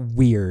felt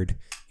weird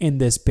in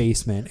this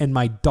basement, and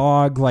my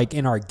dog, like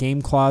in our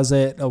game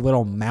closet, a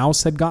little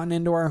mouse had gotten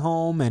into our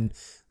home, and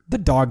the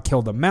dog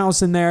killed a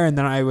mouse in there. And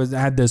then I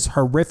had this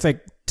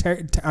horrific,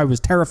 I was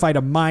terrified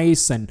of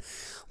mice and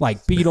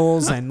like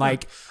beetles, and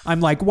like, I'm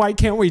like, why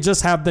can't we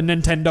just have the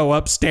Nintendo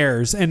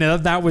upstairs? And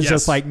that was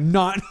just like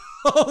not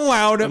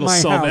allowed at my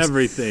house. Solve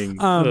everything.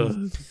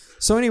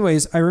 So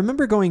anyways, I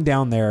remember going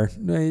down there,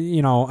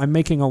 I'm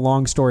making a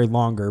long story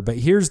longer, but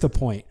here's the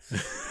point.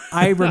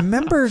 I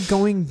remember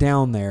going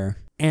down there,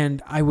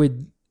 and I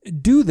would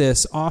do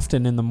this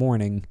often in the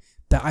morning,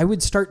 that I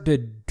would start to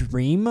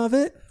dream of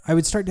it. I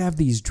would start to have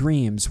these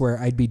dreams where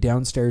I'd be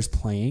downstairs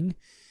playing.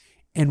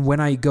 And when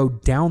I go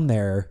down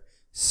there,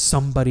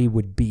 somebody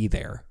would be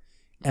there.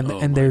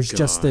 And there's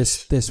just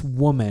this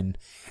woman,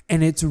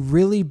 and it's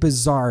really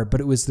bizarre,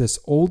 but it was this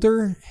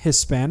older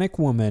Hispanic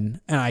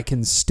woman, and I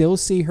can still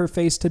see her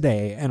face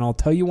today, and I'll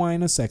tell you why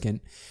in a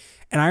second.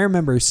 And I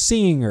remember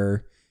seeing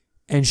her,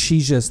 and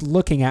she's just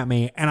looking at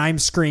me, and I'm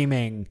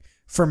screaming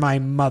for my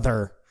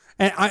mother.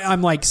 And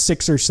I'm like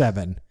 6 or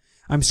 7.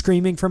 I'm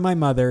screaming for my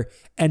mother,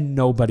 and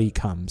nobody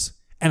comes.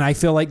 And I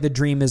feel like the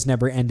dream is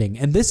never ending.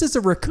 And this is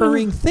a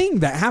recurring thing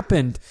that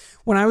happened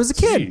when I was a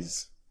kid.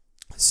 Jeez.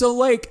 So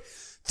like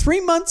 3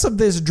 months of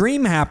this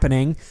dream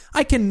happening,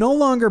 I can no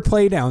longer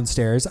play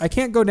downstairs. I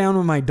can't go down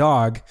with my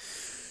dog.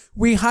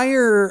 We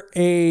hire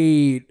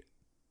a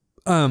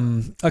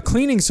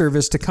cleaning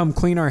service to come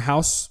clean our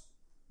house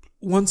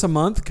once a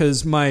month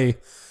because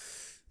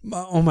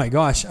oh my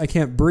gosh, I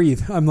can't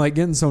breathe. I'm like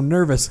getting so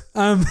nervous.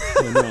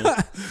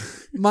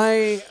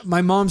 My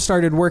mom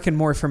started working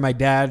more for my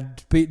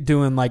dad,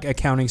 doing like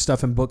accounting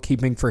stuff and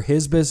bookkeeping for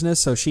his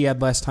business. So she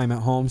had less time at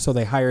home. So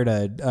they hired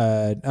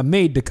a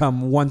maid to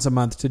come once a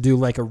month to do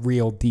like a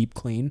real deep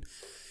clean.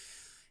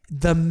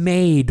 The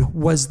maid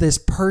was this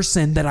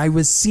person that I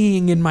was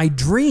seeing in my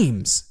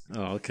dreams.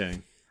 Oh,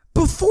 okay.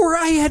 Before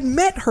I had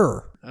met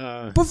her,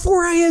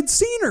 before I had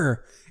seen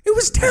her. It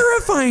was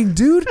terrifying,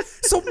 dude.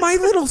 So my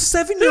little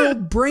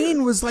 7-year-old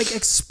brain was like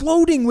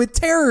exploding with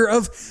terror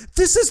of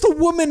this is the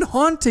woman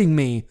haunting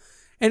me.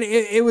 And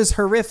it was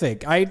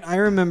horrific. I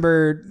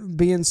remember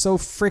being so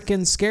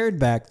freaking scared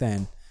back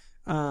then.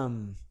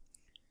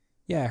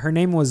 Yeah, her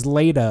name was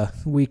Leda.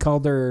 We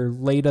called her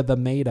Leda the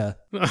Maida.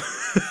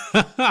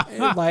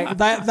 Like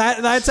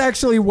that's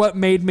actually what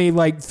made me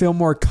like feel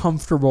more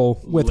comfortable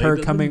with Leda her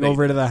coming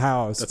over to the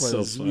house. That's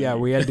so funny. Yeah,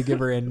 we had to give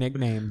her a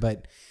nickname,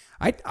 but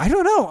I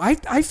don't know.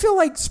 I feel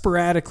like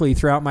sporadically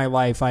throughout my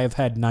life I have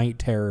had night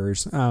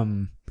terrors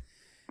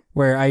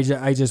where I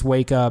just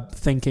wake up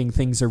thinking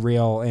things are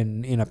real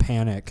and in a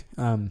panic.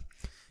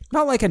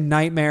 Not like a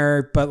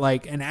nightmare, but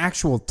like an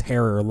actual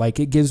terror. Like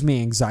it gives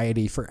me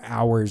anxiety for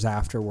hours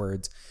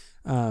afterwards.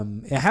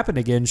 It happened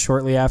again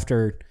shortly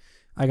after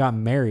I got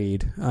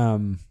married.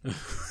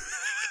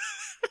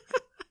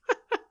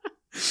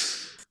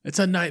 It's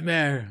a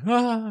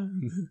nightmare.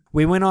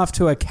 We went off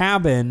to a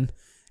cabin.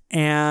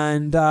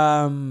 And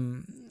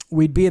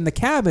we'd be in the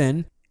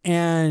cabin,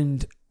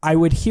 and I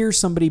would hear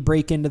somebody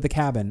break into the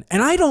cabin.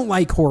 And I don't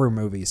like horror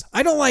movies.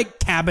 I don't like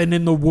cabin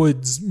in the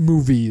woods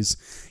movies.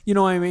 You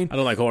know what I mean? I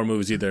don't like horror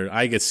movies either.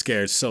 I get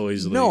scared so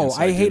easily. No,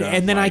 I hate it.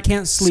 And then I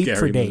can't sleep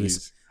for days.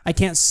 Movies. I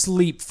can't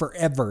sleep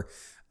forever.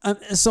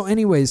 So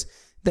anyways,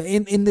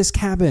 in this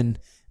cabin,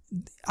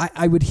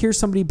 I would hear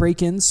somebody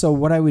break in. So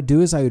what I would do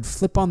is I would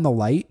flip on the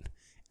light,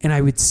 and I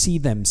would see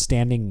them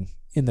standing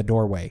in the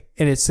doorway.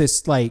 And it's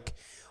this like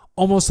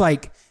almost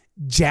like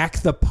Jack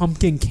the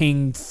Pumpkin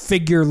King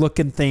figure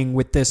looking thing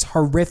with this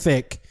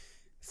horrific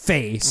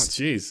face.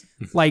 Oh, jeez.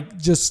 Like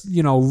just,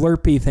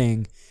 lurpy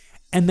thing.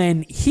 And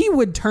then he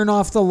would turn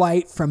off the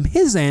light from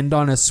his end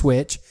on a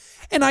switch,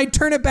 and I'd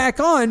turn it back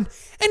on,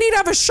 and he'd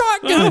have a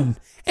shotgun,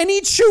 and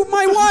he'd shoot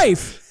my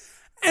wife.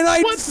 And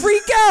I'd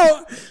freak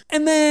out.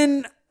 And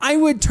then I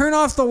would turn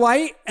off the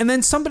light, and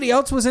then somebody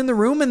else was in the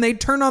room, and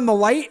they'd turn on the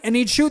light, and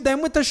he'd shoot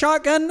them with the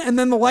shotgun, and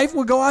then the light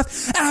would go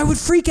off, and I would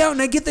freak out,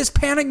 and I'd get this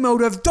panic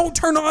mode of, don't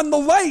turn on the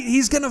light,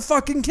 he's gonna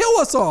fucking kill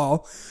us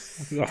all.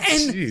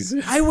 And geez.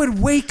 I would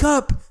wake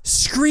up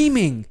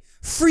screaming,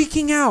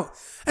 freaking out,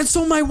 and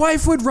so my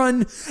wife would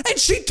run, and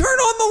she'd turn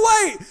on the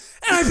light,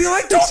 and I'd be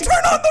like, don't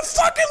turn on the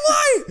fucking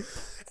light!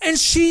 And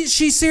she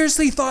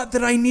seriously thought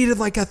that I needed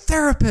like a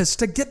therapist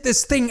to get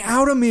this thing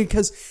out of me,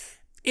 because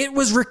it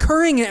was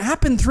recurring. It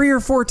happened 3 or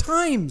 4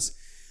 times.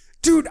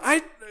 Dude,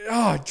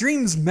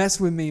 dreams mess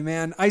with me,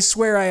 man. I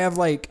swear I have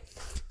like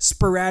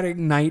sporadic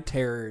night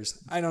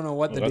terrors. I don't know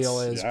what the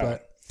deal is,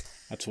 but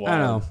that's wild. I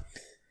don't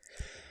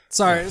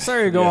know.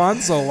 Sorry to go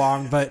on so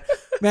long, but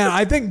man,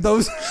 I think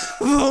those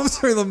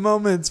are the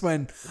moments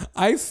when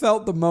I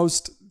felt the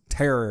most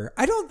terror.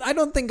 I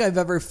don't think I've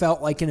ever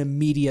felt like an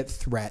immediate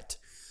threat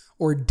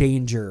or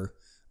danger.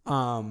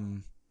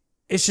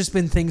 It's just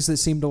been things that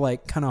seem to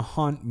like kind of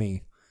haunt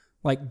me.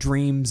 Like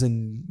dreams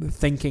and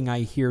thinking I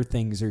hear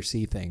things or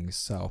see things.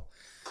 So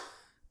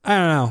I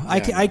don't know.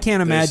 Yeah, I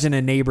can't imagine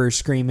a neighbor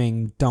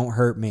screaming, "Don't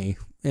hurt me"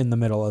 in the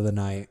middle of the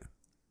night.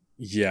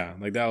 Yeah,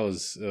 like that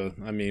was.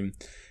 And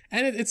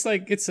it's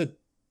like it's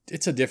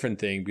a different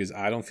thing because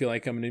I don't feel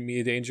like I'm in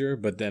immediate danger,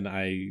 but then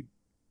I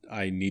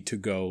need to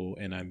go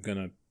and I'm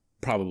gonna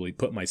probably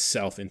put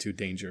myself into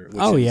danger.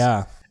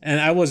 Yeah.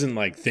 And I wasn't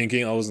like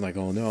thinking. I wasn't like,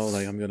 oh no,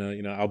 like I'm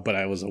gonna, but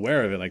I was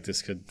aware of it. Like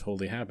this could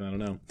totally happen. I don't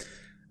know.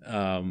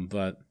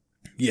 But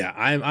yeah,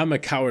 I'm a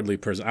cowardly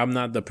person. I'm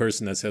not the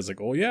person that says like,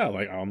 oh yeah,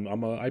 like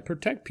I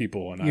protect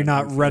people. And you're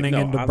not running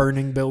into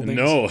burning buildings.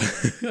 No,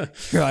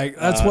 you're like,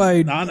 that's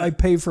why I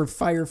pay for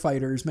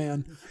firefighters,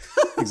 man.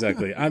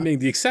 Exactly. I mean,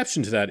 the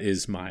exception to that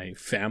is my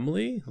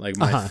family. Like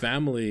my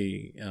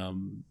family,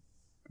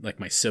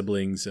 like my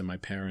siblings and my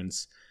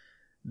parents.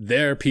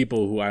 They're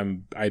people who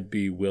I'd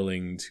be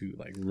willing to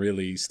like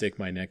really stick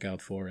my neck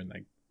out for and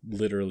like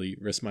literally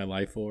risk my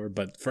life for.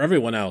 But for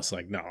everyone else,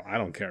 like, no, I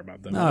don't care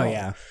about them. Oh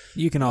yeah,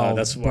 you can all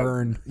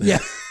burn. Yeah,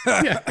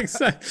 yeah,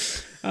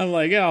 exactly. I'm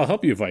like, yeah, I'll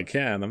help you if I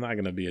can. I'm not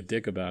gonna be a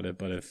dick about it.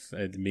 But if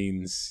it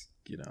means,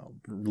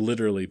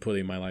 literally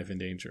putting my life in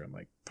danger, I'm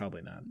like,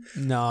 probably not.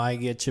 No, I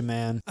get you,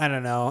 man. I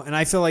don't know. And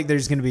I feel like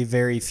there's going to be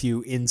very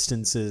few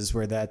instances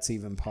where that's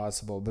even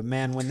possible. But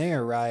man, when they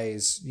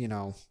arise,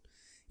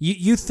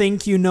 you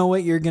think you know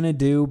what you're going to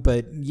do,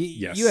 but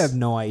you have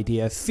no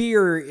idea.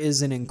 Fear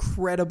is an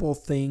incredible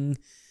thing.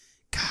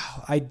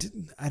 God,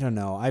 I don't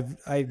know.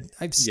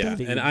 I've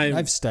studied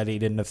I've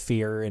studied into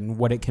fear and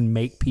what it can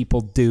make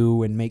people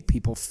do and make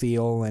people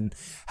feel, and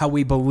how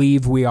we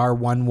believe we are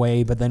one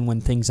way, but then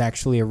when things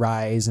actually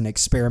arise and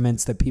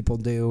experiments that people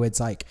do, it's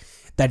like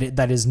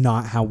that is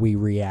not how we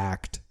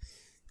react.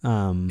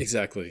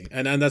 Exactly.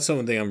 And that's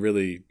one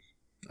thing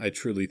I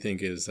truly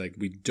think is like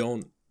we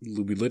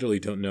literally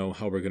don't know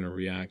how we're going to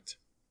react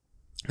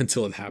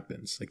until it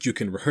happens. Like, you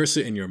can rehearse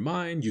it in your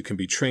mind, you can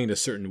be trained a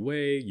certain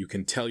way, you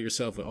can tell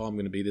yourself, oh, I'm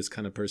going to be this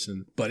kind of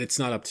person, but it's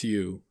not up to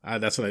you.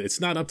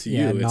 It's not up to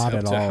you. It's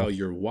up to how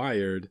you're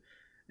wired.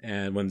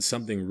 And when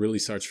something really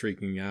starts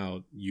freaking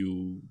out,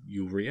 you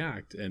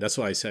react. And that's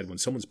why I said, when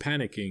someone's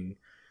panicking,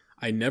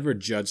 I never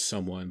judge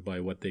someone by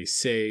what they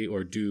say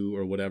or do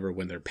or whatever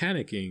when they're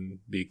panicking,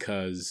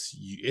 because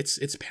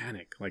it's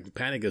panic. Like,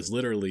 panic is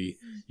literally,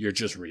 you're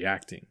just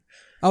reacting.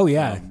 Oh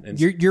yeah,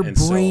 your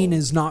brain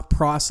is not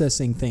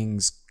processing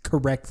things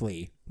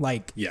correctly.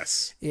 Like,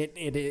 yes, it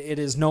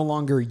is no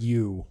longer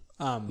you.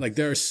 Like,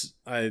 there's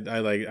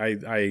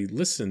I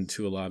listen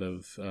to a lot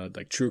of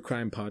like true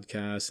crime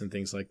podcasts and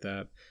things like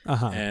that,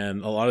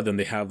 and a lot of them,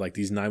 they have like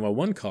these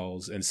 911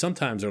 calls, and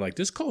sometimes they're like,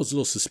 this call is a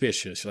little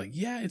suspicious. You're like,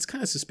 yeah, it's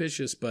kind of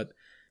suspicious, but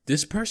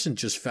this person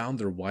just found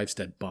their wife's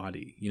dead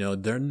body.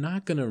 They're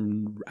not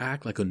gonna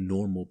act like a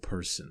normal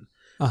person.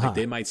 Like,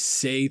 they might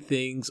say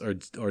things or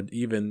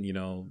even,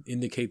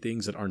 indicate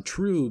things that aren't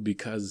true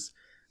because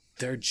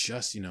they're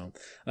just,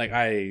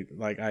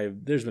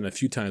 there's been a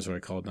few times where I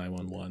called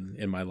 911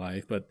 in my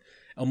life, but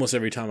almost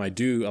every time I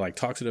do, I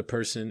talk to the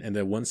person, and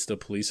then once the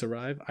police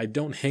arrive, I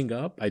don't hang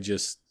up. I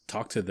just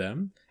talk to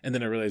them, and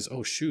then I realize,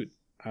 oh shoot,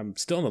 I'm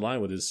still on the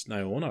line with this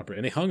 911 operator,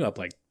 and they hung up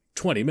like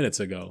 20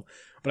 minutes ago.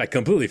 But I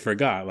completely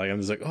forgot. Like, I'm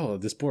just like, oh,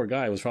 this poor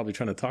guy was probably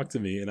trying to talk to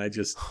me, and I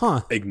just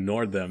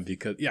ignored them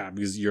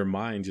because your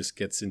mind just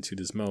gets into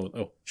this mode.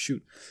 Oh,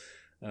 shoot.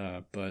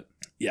 But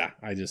yeah,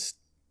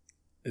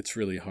 it's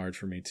really hard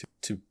for me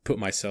to put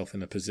myself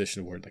in a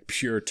position where, like,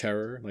 pure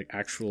terror, like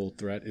actual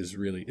threat it's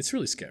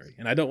really scary,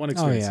 and I don't want to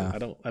experience it. I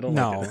don't.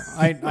 No,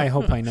 like it. I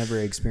hope I never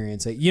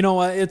experience it. You know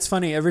what? It's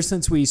funny. Ever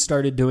since we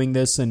started doing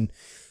this, and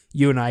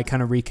you and I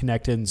kind of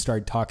reconnected and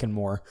started talking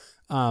more,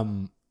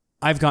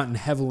 I've gotten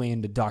heavily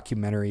into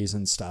documentaries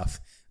and stuff.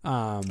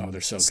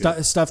 They're so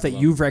good. Stuff that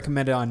you've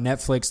recommended on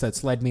Netflix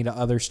that's led me to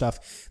other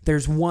stuff.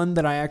 There's one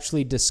that I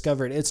actually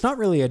discovered. It's not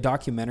really a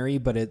documentary,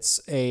 but it's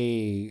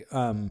a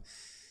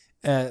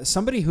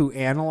somebody who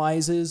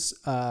analyzes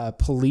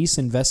police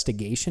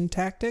investigation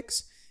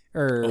tactics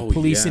or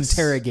police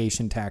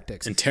interrogation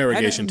tactics.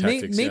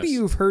 Maybe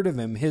you've heard of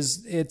him.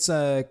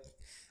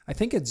 I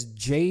think it's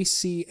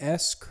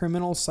JCS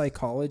Criminal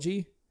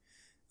Psychology.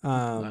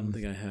 I don't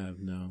think I have,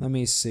 no. Let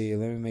me see.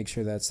 Let me make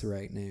sure that's the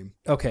right name.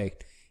 Okay.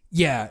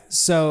 Yeah.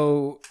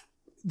 So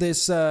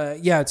this,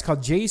 it's called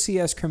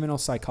JCS Criminal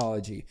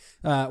Psychology.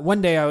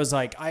 One day I was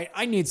like,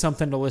 I need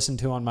something to listen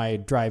to on my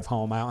drive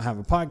home. I don't have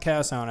a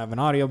podcast. I don't have an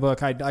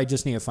audiobook. I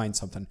just need to find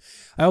something.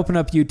 I open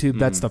up YouTube.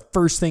 That's the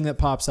first thing that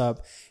pops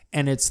up.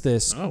 And it's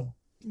this young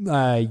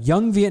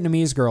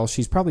Vietnamese girl.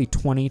 She's probably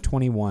 20,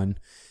 21,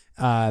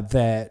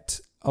 that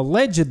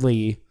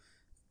allegedly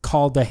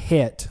called a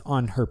hit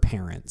on her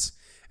parents.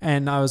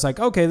 And I was like,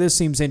 okay, this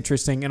seems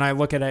interesting. And I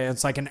look at it, and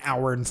it's like an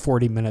hour and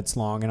 40 minutes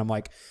long. And I'm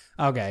like,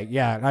 okay,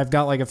 yeah, I've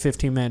got like a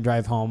 15-minute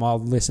drive home. I'll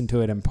listen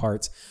to it in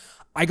parts.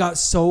 I got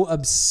so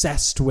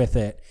obsessed with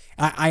it.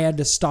 I had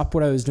to stop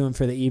what I was doing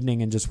for the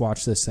evening and just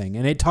watch this thing.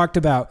 And it talked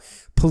about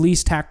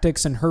police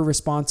tactics and her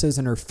responses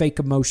and her fake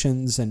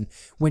emotions and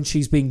when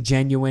she's being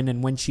genuine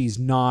and when she's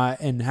not,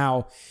 and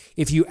how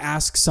if you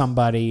ask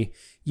somebody,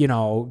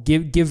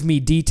 give me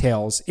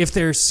details, if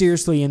they're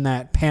seriously in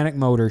that panic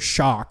mode or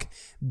shock,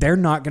 they're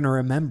not going to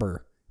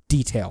remember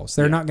details.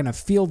 They're not going to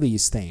feel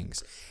these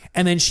things.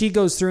 And then she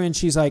goes through and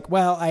she's like,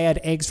 well, I had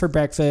eggs for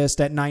breakfast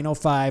at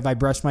 9:05. I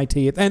brushed my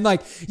teeth. And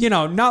like,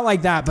 not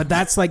like that, but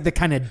that's like the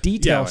kind of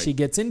detail she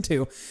gets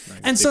into.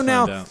 And so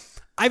now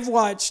I've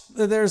watched,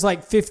 there's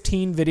like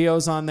 15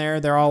 videos on there.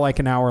 They're all like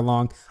an hour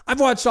long. I've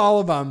watched all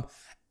of them.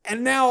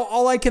 And now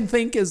all I can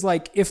think is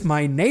like, if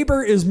my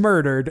neighbor is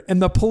murdered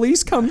and the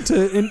police come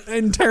to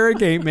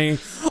interrogate me,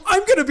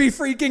 I'm going to be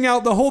freaking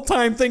out the whole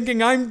time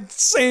thinking I'm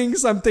saying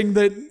something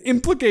that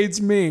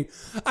implicates me.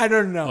 I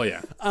don't know. Oh,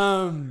 yeah.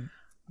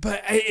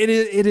 But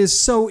it is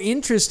so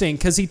interesting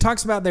because he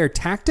talks about their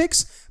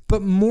tactics,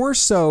 but more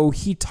so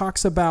he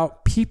talks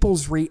about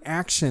people's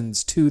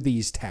reactions to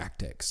these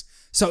tactics.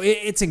 So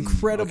it's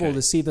incredible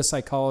to see the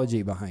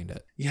psychology behind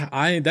it.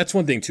 Yeah, that's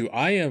one thing too.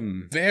 I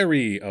am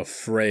very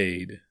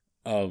afraid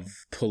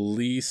of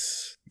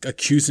police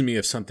accusing me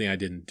of something I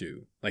didn't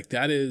do. Like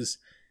that is,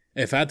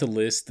 if I had to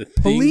list the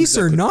things police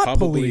that or could not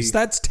probably, police,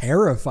 that's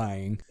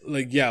terrifying.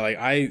 Like, yeah, like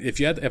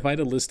if I had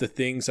to list the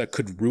things that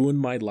could ruin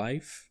my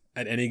life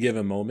at any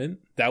given moment,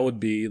 that would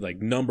be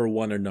like number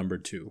 1 or number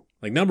 2.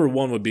 Like number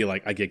 1 would be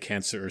like I get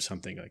cancer or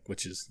something, like,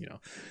 which is, you know,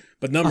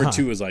 but number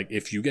 2 is like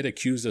if you get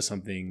accused of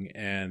something,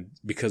 and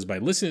because by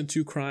listening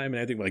to crime,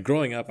 and I think like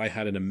growing up, I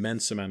had an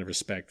immense amount of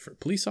respect for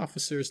police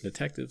officers and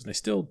detectives, and I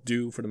still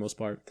do for the most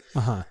part.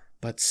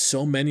 But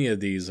so many of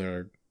these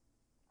are,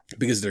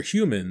 because they're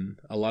human,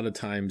 a lot of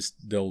times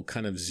they'll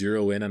kind of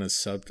zero in on a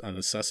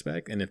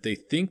suspect, and if they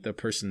think the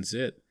person's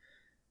it,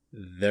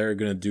 they're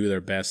gonna do their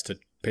best to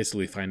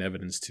basically find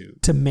evidence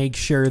to make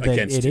sure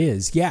that it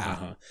is.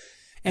 Yeah.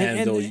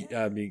 And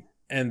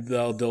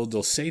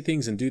they'll say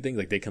things and do things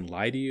like they can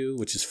lie to you,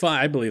 which is fine.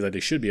 I believe that they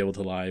should be able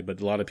to lie,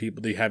 but a lot of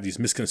people, they have these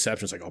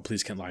misconceptions like, oh,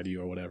 police can't lie to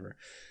you or whatever.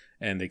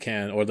 And they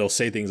can, or they'll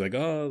say things like,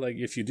 oh, like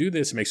if you do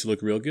this, it makes you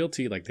look real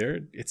guilty. Like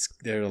there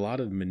are a lot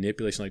of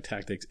manipulation like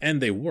tactics,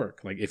 and they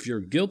work. Like if you're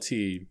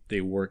guilty,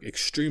 they work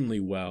extremely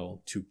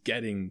well to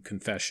getting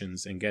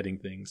confessions and getting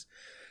things.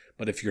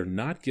 But if you're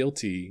not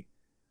guilty,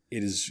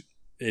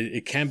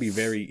 it can be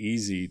very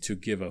easy to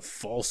give a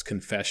false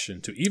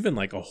confession to even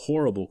like a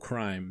horrible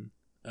crime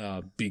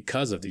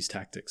because of these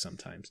tactics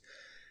sometimes.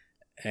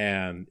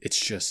 And it's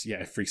just,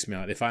 it freaks me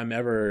out. If I'm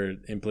ever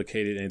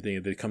implicated in anything,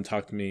 if they come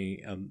talk to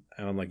me and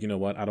I'm like, you know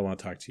what, I don't want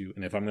to talk to you.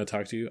 And if I'm going to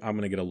talk to you, I'm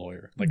going to get a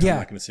lawyer. Like, I'm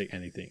not going to say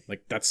anything.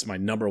 Like, that's my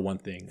number 1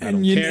 thing.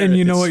 And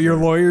you know what your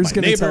lawyer's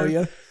going to tell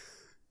you?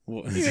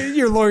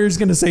 Your lawyer's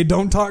going to say,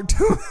 don't talk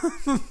to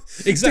him.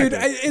 Exactly. Dude,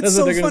 it's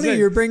so funny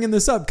you're bringing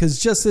this up, because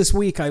just this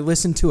week I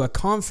listened to a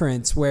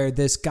conference where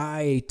this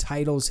guy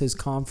titles his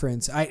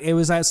conference. It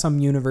was at some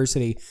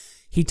university.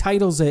 He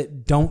titles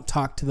it, "Don't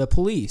Talk to the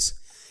Police."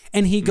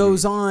 And he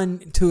goes on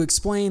to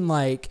explain,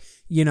 like,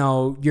 you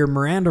know, your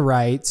Miranda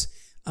rights.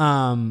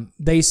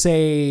 They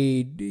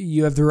say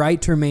you have the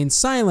right to remain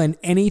silent.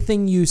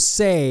 Anything you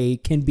say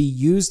can be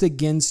used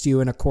against you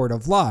in a court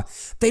of law.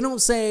 They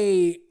don't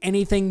say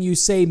anything you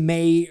say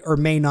may or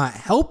may not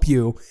help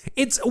you.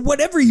 It's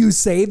whatever you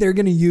say, they're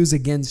going to use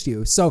against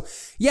you. So,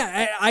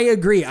 yeah, I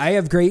agree. I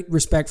have great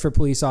respect for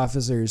police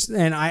officers.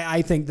 And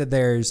I think that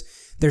there's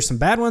some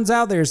bad ones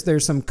out there.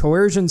 There's some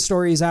coercion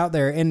stories out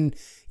there. And,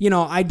 you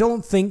know, I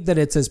don't think that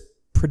it's as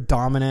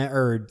predominant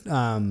or,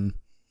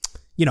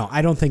 you know,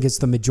 I don't think it's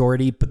the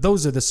majority, but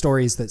those are the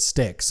stories that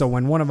stick. So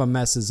when one of them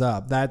messes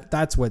up,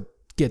 that's what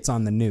gets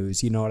on the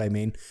news. You know what I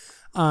mean?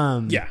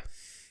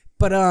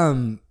 But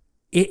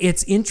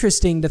it's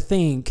interesting to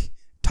think,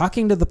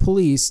 talking to the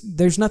police,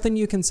 there's nothing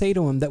you can say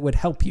to them that would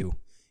help you.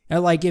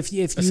 Like if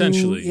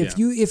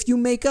you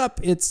make up,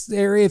 it's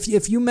there.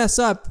 If you mess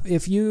up,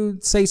 if you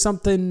say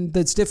something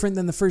that's different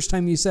than the first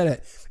time you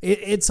said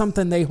it's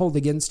something they hold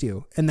against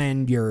you, and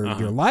then you're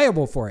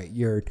liable for it.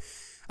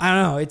 I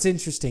don't know. It's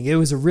interesting. It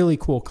was a really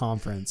cool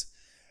conference.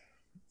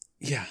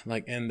 Yeah,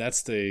 like, and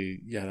that's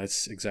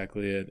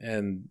exactly it.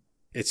 And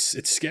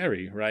it's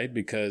scary, right?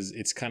 Because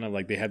it's kind of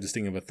like they have this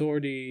thing of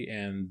authority,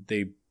 and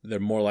they're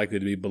more likely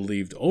to be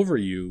believed over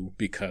you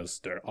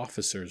because they're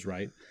officers,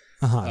 right?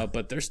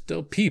 But they're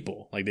still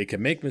people. Like, they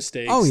can make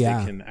mistakes. Oh, yeah.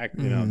 They can act,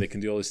 you know, they can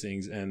do all these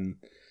things. And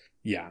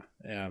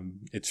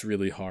it's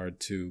really hard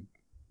to,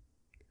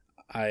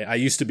 I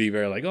used to be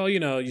very like, oh, you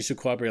know, you should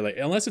cooperate. Like,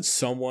 unless it's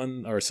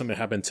someone or something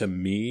happened to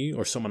me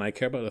or someone I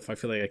care about, if I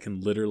feel like I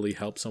can literally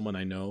help someone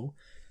I know,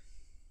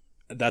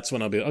 that's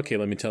when I'll be like, okay,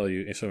 let me tell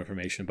you some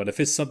information. But if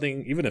it's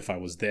something, even if I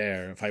was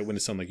there, if I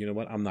witnessed something, like, you know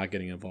what, I'm not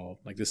getting involved.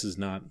 Like, this is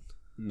not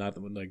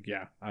like,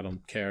 I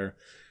don't care.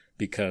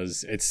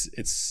 Because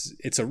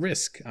it's a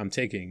risk I'm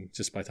taking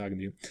just by talking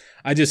to you.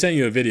 I just sent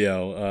you a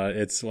video.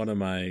 It's one of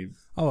my.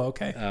 Oh,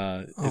 okay.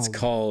 It's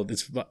called.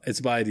 It's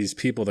by these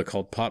people. They're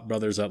called Pot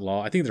Brothers at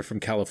Law. I think they're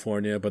from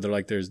California, but they're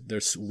like they're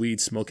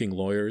weed smoking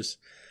lawyers.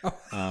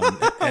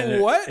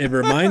 And what?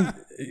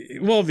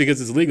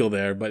 Because it's legal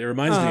there, but it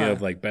reminds me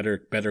of like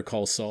Better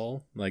Call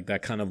Saul, like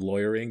that kind of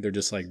lawyering. They're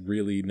just like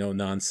really no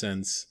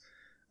nonsense.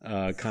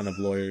 Kind of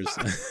lawyers.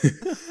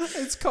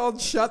 It's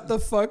called Shut the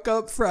Fuck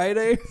Up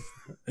Friday.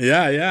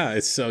 Yeah,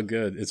 it's so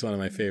good. It's one of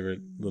my favorite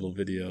little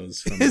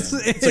videos. From is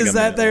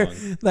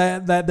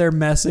that their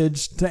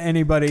message to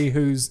anybody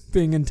who's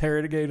being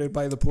interrogated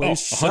by the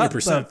police? 100%.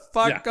 Shut the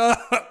fuck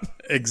up.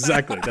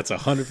 Exactly. That's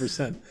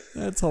 100%.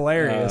 That's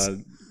hilarious.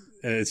 And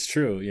it's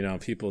true. You know,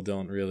 people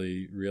don't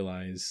really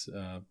realize,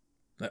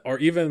 or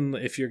even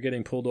if you're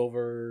getting pulled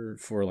over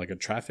for like a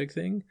traffic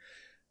thing,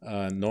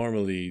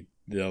 normally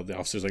the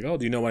officer's like, oh,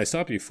 do you know what I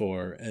stopped you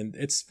for? And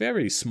it's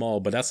very small,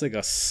 but that's like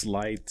a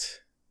slight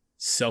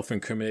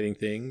self-incriminating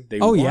thing.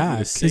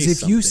 Because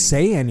if you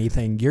say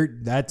anything,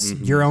 that's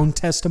your own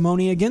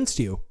testimony against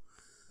you.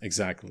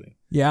 Exactly.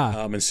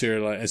 Yeah. And so you're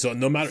like, and so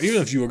no matter,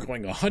 even if you were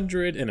going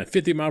 100 in a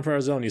 50 mile per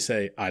hour zone, you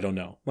say, I don't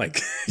know. Like,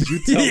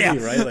 you tell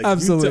me, right? Like,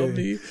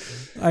 absolutely. You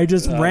tell me. I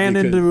just ran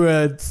into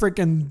a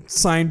freaking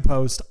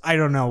signpost. I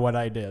don't know what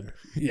I did.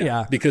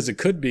 Yeah. Because it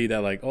could be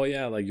that, like, oh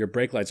yeah, like your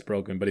brake light's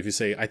broken. But if you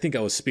say, I think I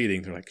was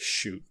speeding, they're like,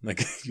 shoot,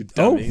 like, you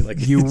dummy. Like,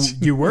 you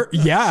were,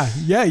 yeah,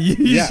 you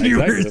exactly.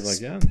 were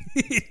Like,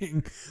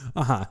 speeding.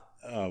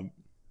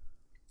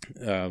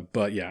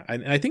 But yeah,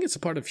 I think it's a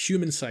part of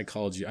human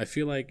psychology. I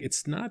feel like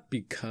it's not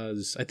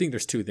because I think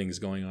there's two things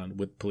going on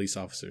with police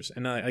officers.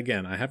 And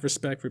I have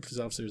respect for police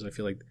officers. I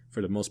feel like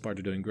for the most part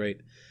they're doing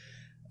great.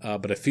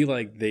 But I feel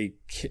like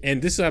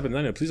and this happens not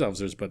only to police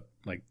officers, but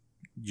like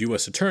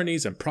U.S.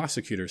 attorneys and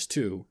prosecutors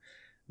too.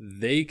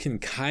 They can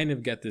kind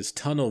of get this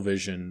tunnel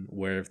vision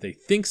where if they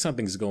think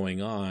something's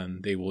going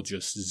on, they will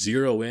just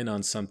zero in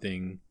on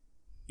something,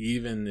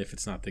 even if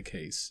it's not the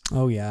case.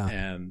 Oh yeah.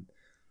 And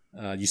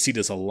you see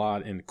this a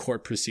lot in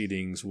court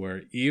proceedings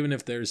where even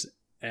if there's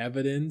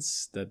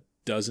evidence that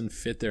doesn't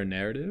fit their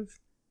narrative,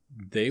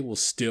 they will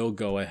still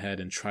go ahead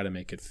and try to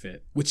make it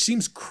fit, which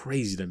seems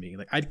crazy to me.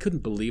 Like, I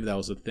couldn't believe that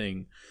was a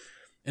thing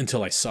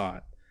until I saw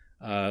it.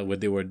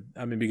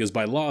 Because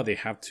by law, they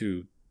have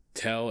to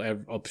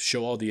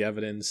show all the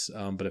evidence.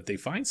 But if they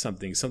find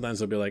something, sometimes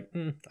they'll be like,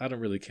 I don't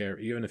really care.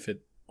 Even if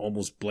it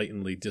almost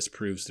blatantly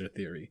disproves their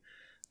theory,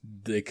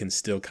 they can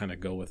still kind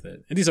of go with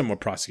it. And these are more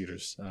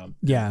prosecutors.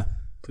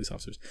 Police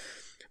officers.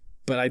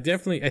 But I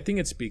think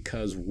it's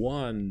because,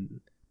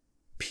 one,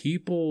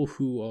 people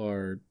who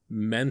are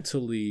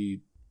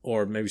mentally,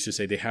 or maybe we should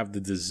say they have the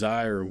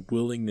desire or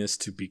willingness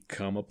to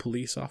become a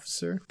police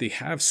officer, they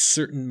have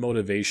certain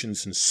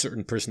motivations and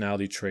certain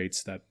personality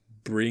traits that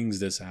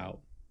brings this out.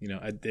 You know,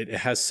 it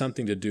has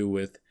something to do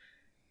with,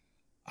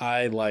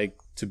 I like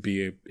to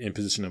be in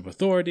position of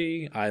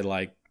authority, I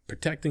like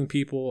protecting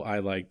people, I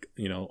like,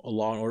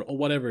 or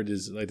whatever it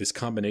is, like this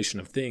combination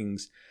of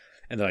things.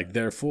 And like,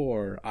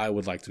 therefore, I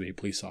would like to be a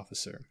police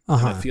officer.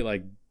 And I feel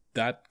like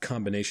that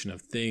combination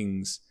of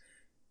things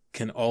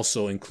can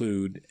also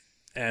include,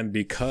 and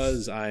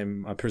because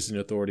I'm a person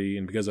in authority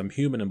and because I'm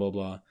human and blah,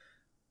 blah,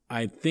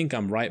 I think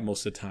I'm right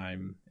most of the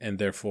time. And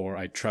therefore,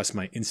 I trust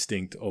my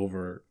instinct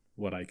over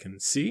what I can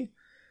see.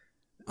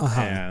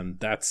 And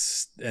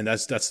that's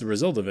the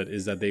result of it,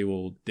 is that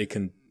they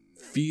can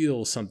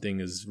feel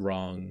something is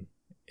wrong,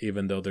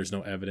 even though there's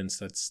no evidence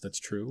that's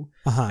true.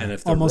 And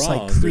if they're almost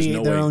wrong, like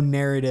create their own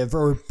narrative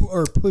or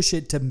push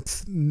it to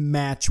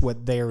match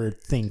what they're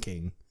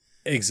thinking.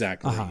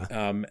 Exactly.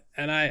 And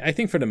I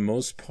think for the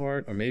most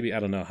part, or maybe I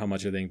don't know how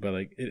much I think, but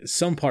like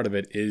some part of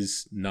it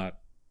is not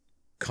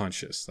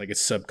conscious, like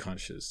it's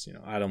subconscious.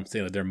 I don't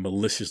think that they're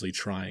maliciously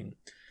trying.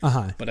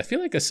 But I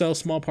feel like a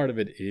small part of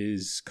it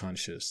is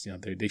conscious.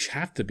 They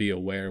have to be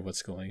aware of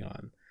what's going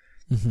on.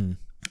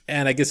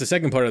 And I guess the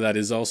second part of that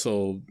is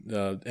also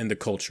in the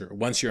culture.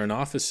 Once you're an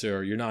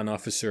officer, you're not an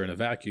officer in a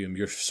vacuum.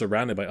 You're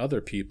surrounded by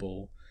other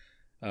people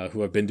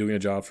who have been doing a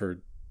job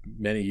for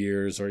many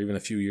years or even a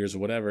few years or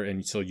whatever.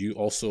 And so you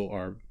also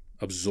are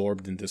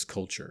absorbed in this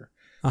culture.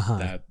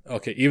 That,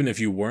 okay, even if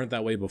you weren't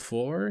that way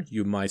before,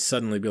 you might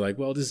suddenly be like,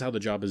 well, this is how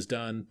the job is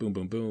done. Boom,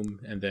 boom, boom.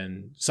 And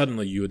then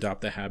suddenly you adopt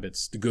the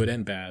habits, the good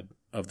and bad,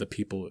 of the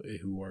people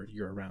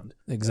you're around.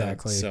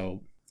 Exactly.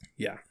 So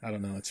yeah, I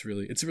don't know. It's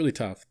really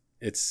tough.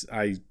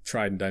 I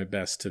tried my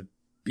best to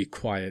be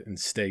quiet and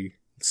stay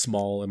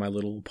small in my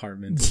little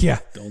apartment. Yeah.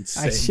 Don't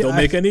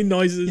make any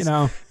noises.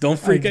 Don't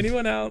freak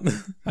anyone out.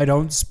 I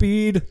don't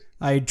speed.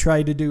 I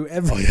try to do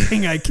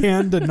everything I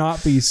can to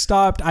not be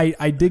stopped.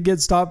 I did get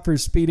stopped for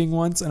speeding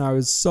once and I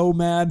was so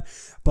mad,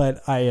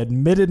 but I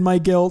admitted my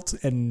guilt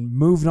and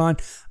moved on.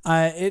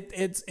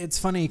 It's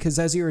funny because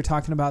as you were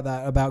talking about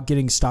that, about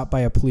getting stopped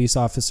by a police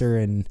officer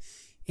and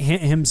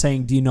him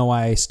saying, do you know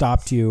why I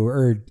stopped you?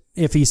 Or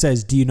if he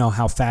says, do you know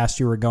how fast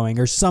you were going,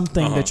 or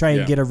something to try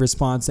and get a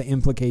response that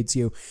implicates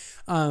you.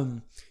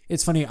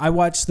 It's funny. I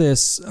watched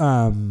this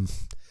guy on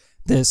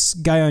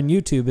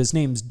YouTube. His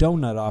name's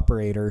Donut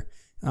Operator.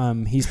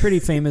 He's pretty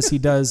famous. He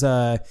does,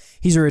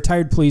 he's a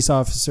retired police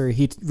officer.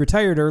 He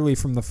retired early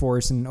from the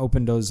force and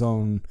opened his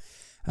own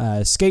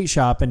skate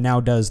shop and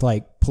now does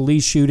like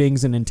police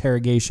shootings and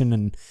interrogation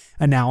and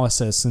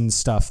analysis and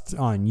stuff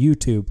on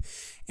YouTube.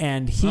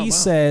 And he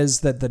says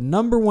that the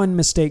number one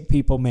mistake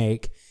people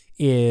make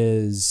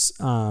is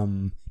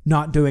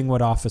not doing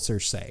what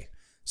officers say.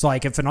 So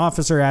like if an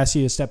officer asks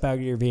you to step out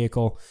of your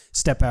vehicle,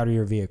 step out of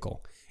your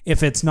vehicle.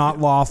 If it's not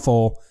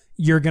lawful,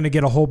 you're going to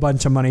get a whole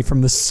bunch of money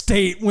from the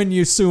state when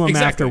you sue him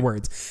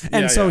afterwards.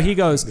 And he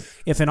goes,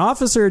 if an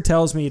officer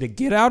tells me to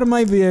get out of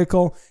my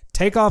vehicle,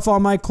 take off all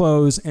my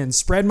clothes and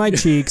spread my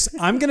cheeks,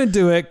 I'm going to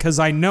do it because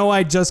I know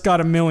I just got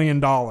 $1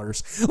 million.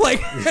 Like,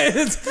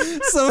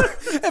 so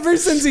ever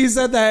since he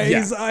said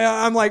that,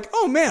 I'm like,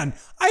 oh man,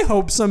 I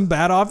hope some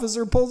bad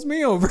officer pulls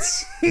me over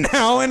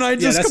now and I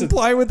just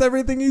comply with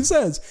everything he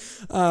says.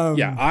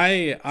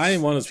 I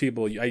am one of those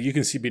people, you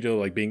can see people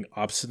like being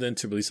obstinate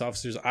to police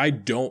officers. I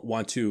don't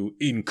want to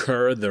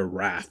incur the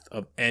wrath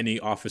of any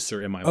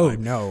officer in my life. Oh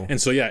no.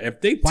 And so, if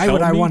they why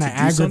would I want to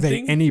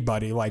aggravate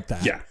anybody like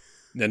that? Yeah.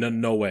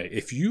 No way.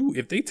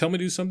 If they tell me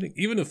to do something,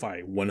 even if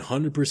I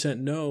 100%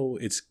 know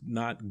it's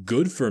not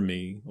good for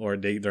me, or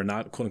they're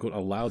not quote unquote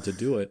allowed to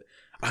do it,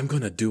 I'm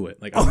gonna do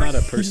it. Like, I'm not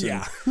a person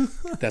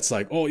that's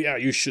like, oh yeah,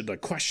 you should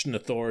like question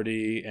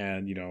authority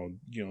and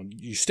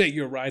you state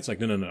your rights. Like,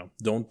 no,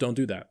 don't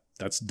do that.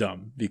 That's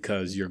dumb,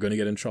 because you're gonna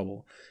get in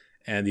trouble,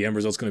 and the end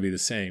result's gonna be the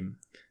same.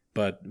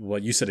 But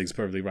what you said is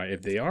perfectly right.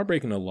 If they are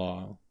breaking the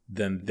law,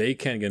 then they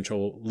can get in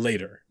trouble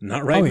later.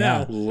 Not right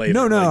now, later.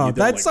 No, like,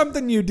 that's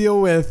something you deal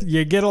with.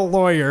 You get a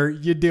lawyer,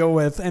 you deal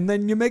with, and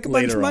then you make a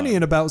bunch of money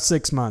in about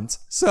 6 months.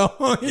 So,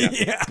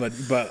 yeah.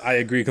 But I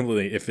agree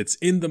completely. If it's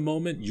in the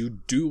moment, you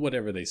do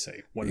whatever they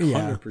say.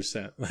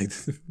 100%. Like,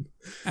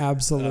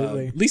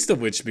 absolutely. Least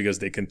of which, because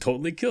they can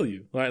totally kill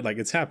you. Right? Like,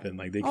 it's happened.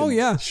 Like, they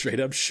can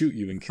straight up shoot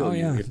you and kill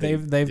you. If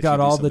they've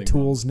got all the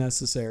tools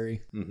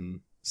necessary. Mm-hmm.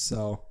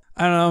 So,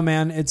 I don't know,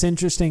 man. It's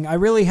interesting. I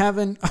really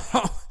haven't...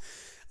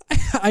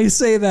 I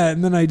say that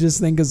and then I just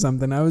think of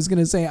something. I was going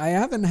to say, I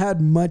haven't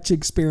had much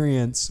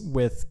experience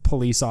with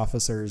police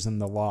officers and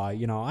the law.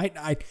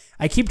 I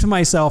keep to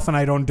myself and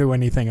I don't do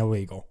anything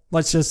illegal.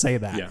 Let's just say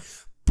that. Yeah.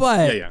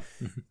 But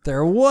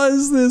there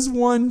was this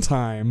one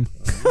time.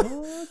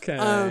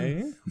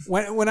 Okay.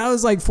 When I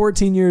was like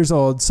 14 years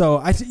old. So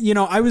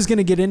I was going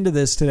to get into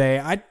this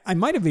today. I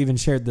might have even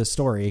shared this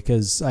story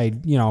because I,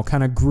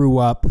 kind of grew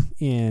up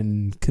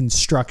in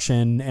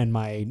construction and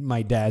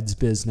my dad's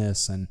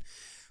business, and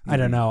I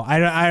don't know.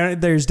 I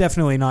there's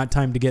definitely not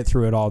time to get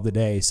through it all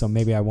today, so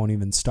maybe I won't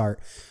even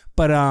start.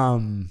 But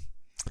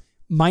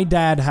my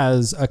dad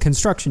has a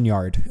construction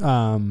yard,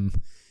 and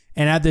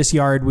at this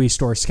yard we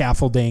store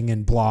scaffolding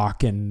and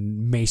block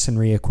and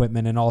masonry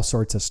equipment and all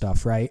sorts of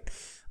stuff. Right?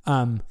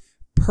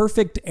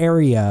 Perfect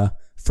area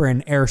for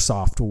an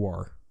airsoft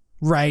war.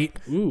 Right?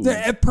 Ooh,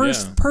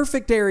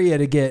 perfect area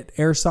to get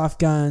airsoft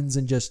guns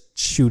and just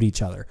shoot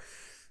each other.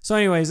 So,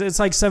 anyways, it's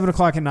like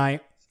 7:00 at night.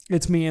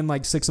 It's me and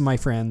like 6 of my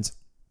friends.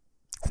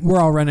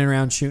 We're all running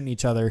around shooting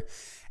each other.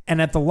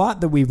 And at the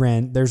lot that we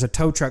rent, there's a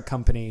tow truck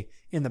company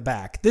in the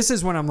back. This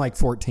is when I'm like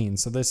 14.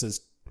 So this is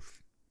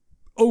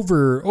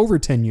over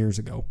 10 years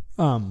ago.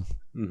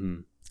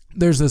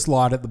 There's this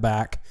lot at the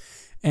back.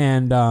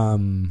 And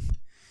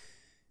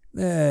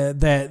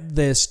that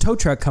this tow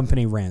truck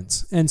company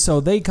rents. And so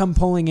they come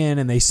pulling in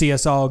and they see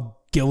us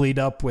all gillied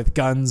up with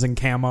guns and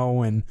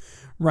camo and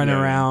running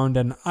around,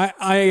 and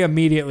I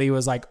immediately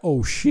was like,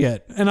 oh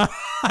shit. And I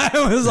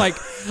was like,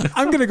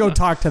 I'm going to go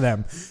talk to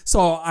them.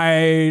 So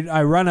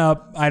I run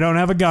up, I don't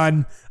have a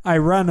gun. I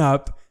run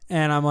up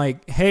and I'm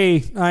like,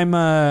 hey,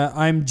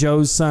 I'm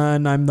Joe's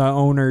son. I'm the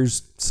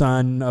owner's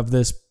son of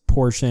this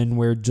portion.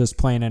 We're just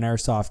playing an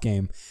airsoft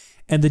game.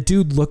 And the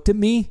dude looked at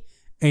me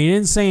and he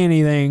didn't say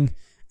anything.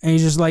 And he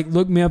just like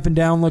looked me up and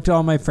down, looked at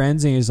all my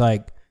friends, and he was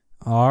like,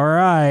 all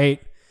right.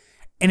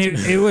 And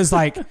it was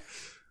like,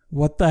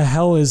 what the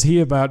hell is he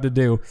about to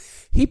do?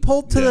 He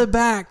pulled to the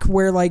back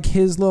where like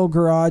his little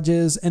garage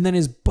is, and then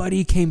his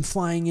buddy came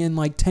flying in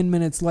like 10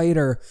 minutes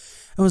later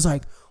and was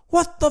like,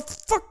 what the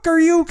fuck are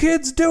you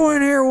kids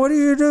doing here? What are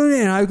you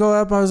doing? And I go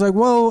up, I was like,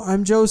 well,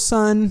 I'm Joe's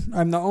son.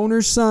 I'm the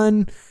owner's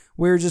son.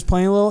 We were just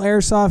playing a little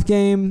airsoft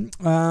game.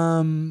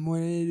 And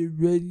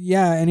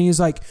he's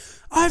like,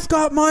 I've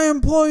got my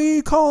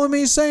employee calling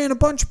me saying a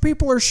bunch of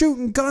people are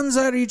shooting guns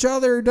at each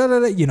other. Da, da,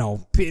 da.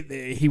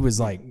 He was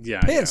like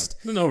pissed.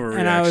 An overreaction.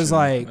 And I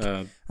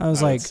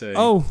was like,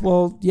 oh,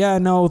 well,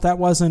 no, that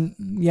wasn't.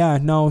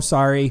 No,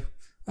 sorry.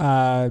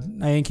 I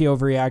think he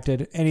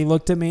overreacted. And he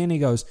looked at me and he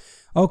goes,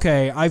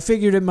 okay, I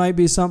figured it might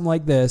be something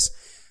like this.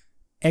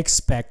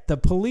 Expect the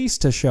police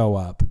to show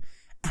up.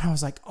 And I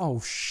was like, oh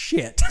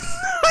shit.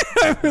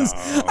 I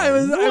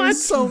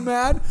was so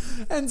mad.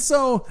 And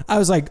so I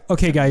was like,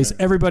 okay, guys,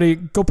 everybody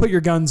go put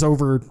your guns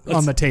over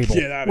on the table.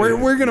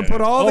 We're going to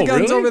put all the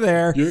guns over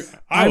there.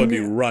 I would be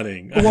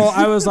running. Well,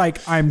 I was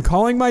like, I'm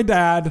calling my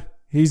dad.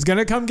 He's going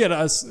to come get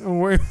us. And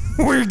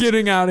we're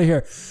getting out of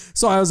here.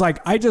 So I was like,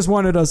 I just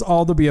wanted us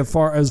all to be as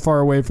far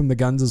away from the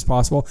guns as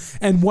possible.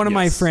 And one of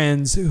my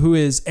friends who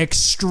is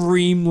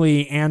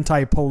extremely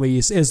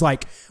anti-police is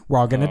like, we're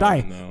all going to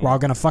die. No. We're all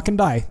going to fucking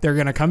die. They're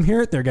going to come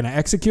here. They're going to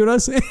execute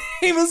us.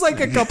 He was like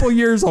a couple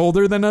years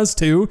older than us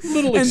too. A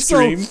little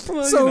extreme.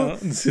 So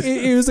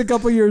he was a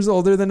couple years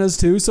older than us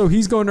too. So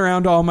he's going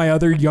around to all my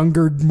other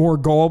younger, more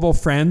gullible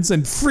friends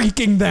and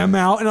freaking them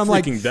out. And I'm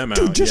like,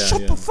 dude, just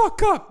shut the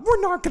fuck up.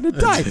 We're not going to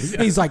die.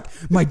 And he's like,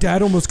 my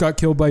dad almost got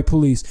killed by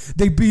police.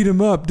 They beat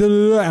him up.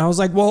 And I was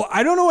like, well,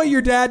 I don't know what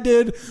your dad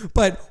did,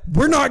 but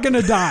we're not going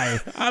to die.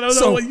 I don't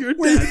know what your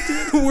dad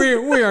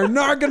did. We are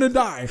not going to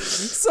die.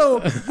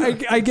 So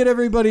I get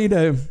everybody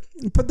to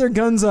put their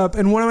guns up,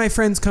 and one of my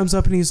friends comes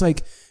up and he's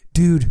like,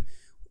 dude,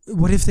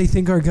 what if they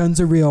think our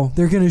guns are real?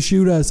 They're going to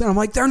shoot us. And I'm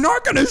like, they're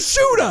not going to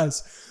shoot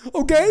us.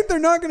 Okay? They're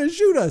not going to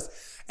shoot us.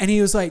 And he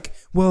was like,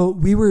 well,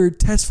 we were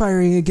test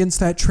firing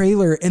against that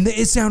trailer and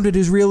it sounded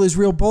as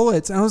real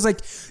bullets. And I was like,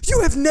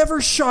 you have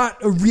never shot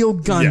a real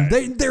gun.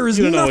 There is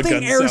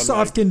nothing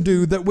airsoft can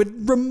do that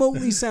would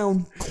remotely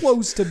sound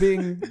close to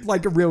being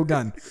like a real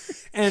gun.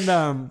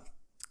 And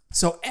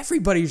so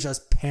everybody's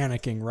just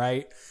panicking,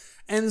 right?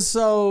 And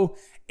so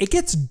it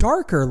gets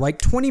darker, like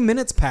 20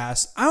 minutes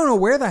pass. I don't know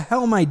where the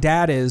hell my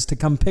dad is to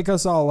come pick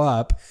us all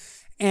up.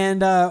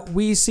 And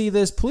we see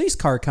this police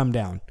car come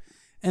down.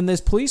 And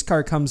this police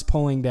car comes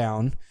pulling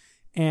down.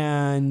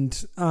 And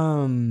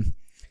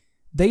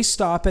they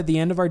stop at the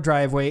end of our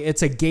driveway.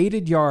 It's a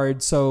gated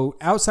yard. So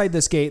outside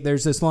this gate,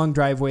 there's this long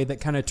driveway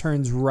that kind of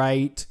turns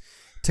right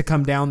to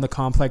come down the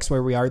complex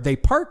where we are. They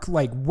park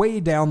like way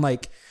down,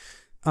 like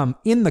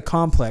in the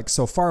complex,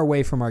 so far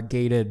away from our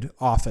gated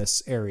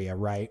office area,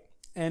 right?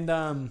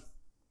 And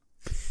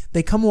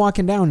they come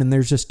walking down, and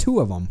there's just two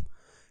of them.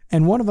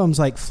 And one of them's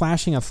like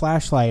flashing a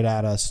flashlight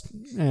at us.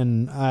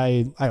 And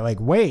I like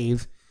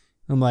wave.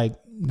 I'm like,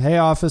 hey,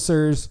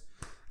 officers.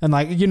 And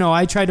like, you know,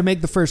 I try to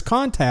make the first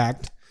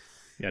contact.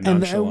 Yeah,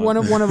 and one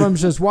of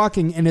them's just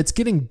walking, and it's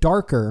getting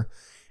darker.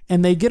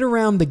 And they get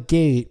around the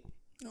gate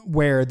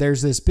where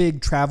there's this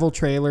big travel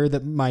trailer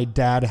that my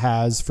dad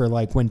has for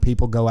like when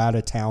people go out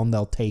of town,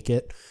 they'll take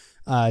it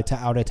to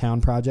out of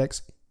town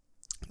projects.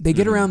 They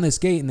get around this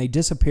gate and they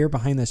disappear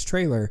behind this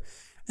trailer,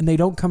 and they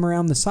don't come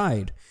around the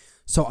side.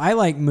 So I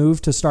like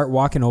move to start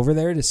walking over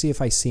there to see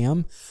if I see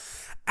them.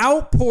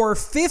 Outpour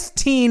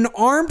 15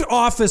 armed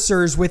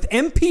officers with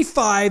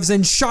MP5s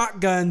and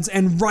shotguns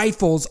and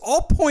rifles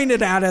all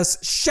pointed at us,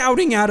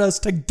 shouting at us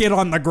to get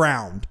on the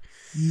ground.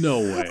 No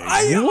way.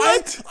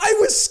 What? I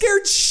was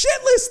scared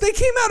shitless. They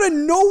came out of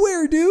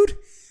nowhere, dude.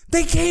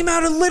 They came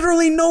out of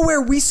literally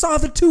nowhere. We saw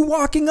the two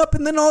walking up,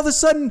 and then all of a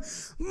sudden,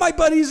 my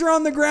buddies are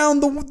on the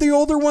ground. The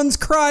older one's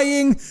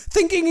crying,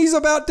 thinking he's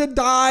about to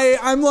die.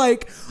 I'm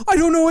like, I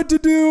don't know what to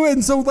do.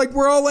 And so like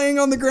we're all laying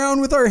on the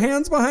ground with our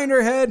hands behind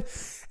our head.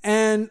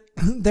 And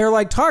they're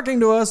like talking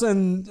to us,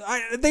 and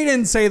they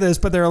didn't say this,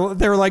 but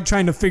they're like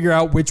trying to figure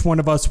out which one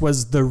of us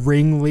was the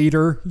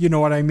ringleader. You know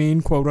what I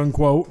mean? Quote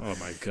unquote. Oh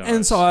my God.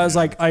 And so I was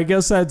like, I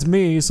guess that's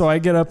me. So I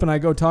get up and I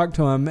go talk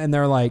to them, and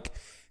they're like,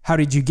 how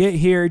did you get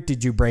here?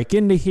 Did you break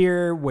into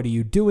here? What are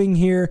you doing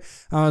here?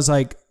 I was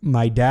like,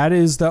 my dad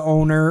is the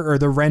owner or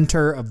the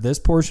renter of this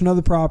portion of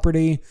the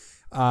property.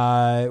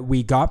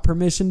 We got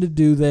permission to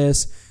do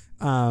this.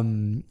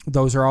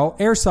 Those are all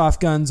airsoft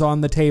guns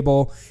on the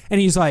table.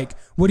 And he's like,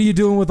 what are you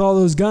doing with all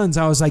those guns?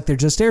 I was like, they're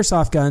just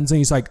airsoft guns. And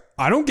he's like,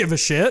 I don't give a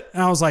shit.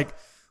 And I was like,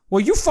 well,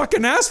 you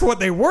fucking asked what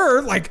they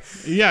were. Like,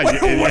 yeah,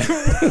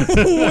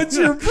 what's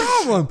your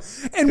problem?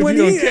 And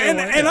when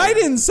I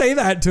didn't say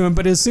that to him,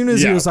 but as soon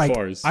as he was like,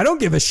 I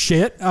don't give a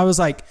shit, I was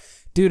like,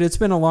 dude, it's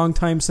been a long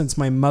time since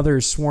my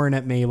mother's sworn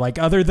at me. Like,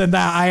 other than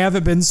that, I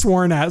haven't been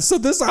sworn at. So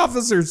this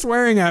officer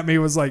swearing at me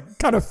was like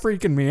kind of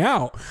freaking me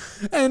out.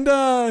 And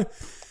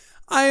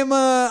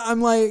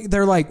I'm like,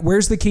 they're like,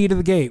 where's the key to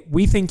the gate?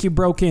 We think you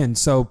broke in,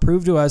 so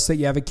prove to us that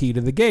you have a key to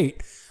the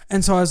gate.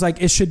 And so I was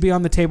like, it should be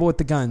on the table with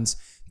the guns.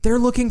 They're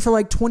looking for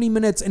like 20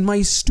 minutes, and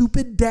my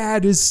stupid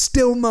dad is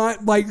still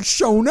not like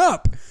shown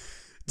up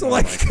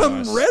to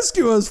come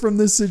rescue us from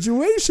this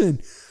situation.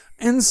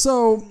 And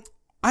so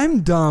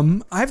I'm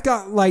dumb. I've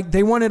got like,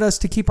 they wanted us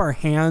to keep our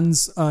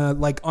hands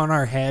like on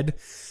our head.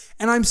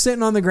 And I'm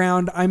sitting on the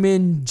ground. I'm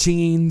in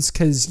jeans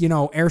because, you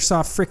know,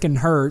 airsoft freaking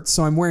hurts.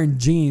 So I'm wearing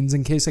jeans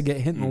in case I get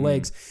hit in the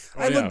legs.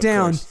 I look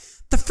down.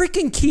 The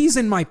freaking key's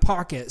in my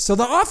pocket. So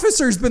the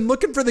officer's been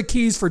looking for the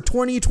keys for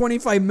 20,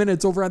 25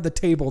 minutes over at the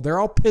table. They're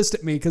all pissed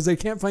at me because they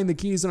can't find the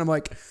keys. And I'm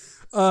like,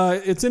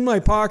 it's in my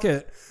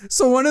pocket.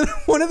 So one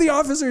of the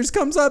officers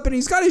comes up, and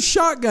he's got his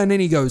shotgun, and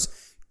he goes,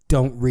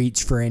 don't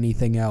reach for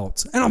anything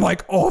else. And I'm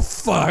like, oh,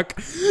 fuck.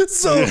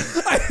 So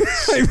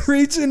I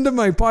reach into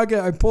my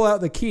pocket. I pull out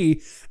the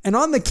key. And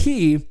on the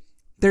key,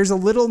 there's a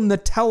little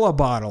Nutella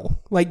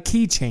bottle, like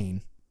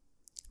keychain,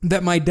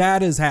 that my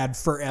dad has had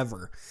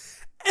forever.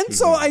 And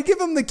so I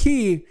give him the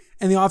key,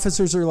 and the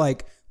officers are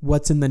like,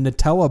 what's in the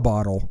Nutella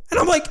bottle? And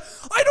I'm like,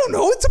 I don't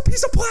know. It's a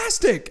piece of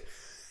plastic.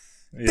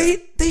 Yeah.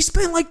 They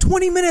spent like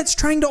 20 minutes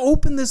trying to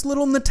open this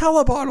little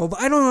Nutella bottle.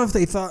 I don't know if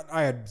they thought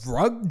I had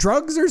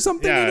drugs or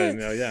something in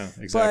it. Yeah,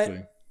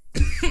 exactly.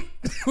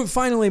 But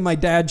finally, my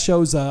dad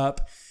shows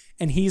up,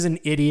 and he's an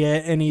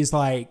idiot, and he's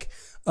like,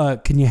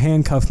 can you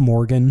handcuff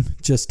Morgan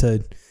just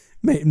to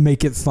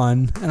make it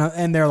fun?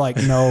 And they're like,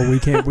 no, we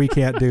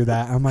can't do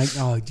that. I'm like,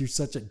 oh, you're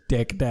such a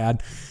dick,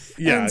 Dad.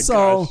 Yeah. And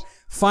so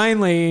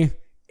finally,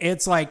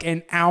 it's like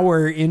an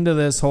hour into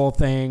this whole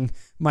thing.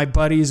 My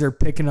buddies are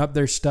picking up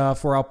their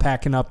stuff. We're all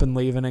packing up and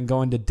leaving and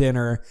going to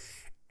dinner.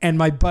 And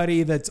my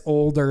buddy that's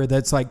older,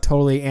 that's like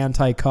totally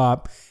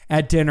anti-cop,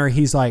 at dinner,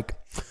 he's like,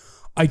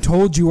 I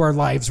told you our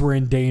lives were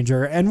in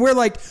danger. And we're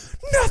like,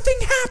 nothing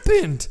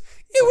happened.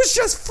 It was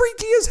just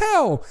freaky as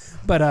hell.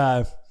 But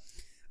I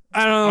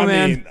don't know,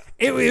 man.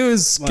 It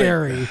was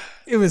scary.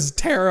 It was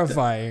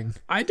terrifying.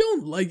 I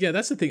don't like,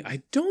 that's the thing.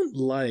 I don't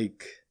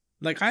like,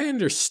 I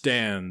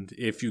understand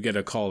if you get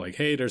a call like,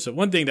 hey, there's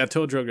one thing, that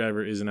tow truck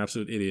driver is an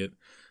absolute idiot.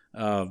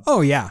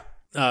 Oh, yeah.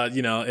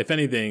 You know, if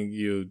anything,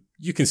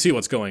 you can see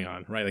what's going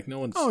on, right? Like, no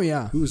one's. Oh,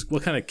 yeah.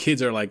 What kind of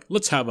kids are like,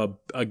 let's have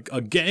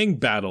a gang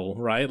battle,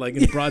 right? Like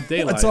in broad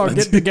daylight. Let's all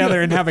get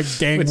together and have a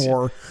gang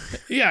war.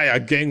 Yeah,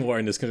 gang war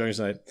in this construction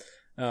site.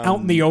 out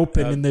in the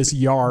open in this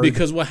yard.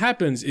 Because what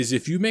happens is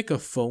if you make a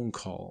phone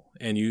call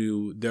and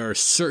there are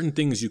certain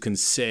things you can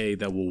say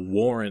that will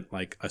warrant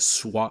like a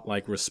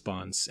SWAT-like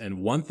response.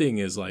 And one thing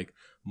is like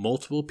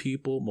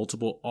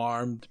multiple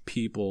armed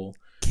people,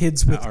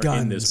 kids with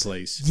guns in this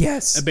place.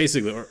 Yes, and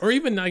basically, or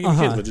even not even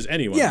kids, but just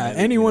anyone. Yeah,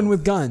 anyone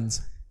with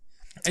guns.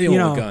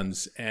 Anyone with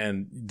guns,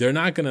 and they're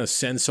not gonna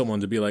send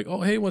someone to be like,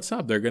 "Oh, hey, what's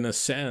up?" They're gonna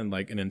send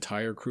like an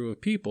entire crew of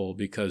people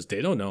because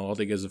they don't know. All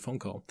they get is a phone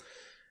call.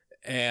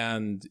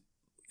 And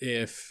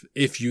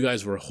if you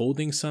guys were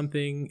holding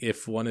something,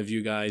 if one of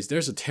you guys,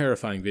 there's a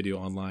terrifying video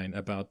online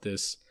about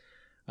this.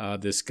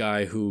 This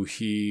guy who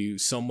he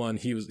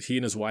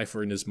and his wife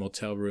were in his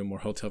motel room or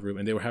hotel room,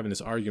 and they were having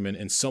this argument,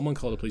 and someone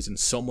called the police, and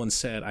someone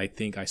said, "I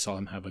think I saw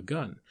him have a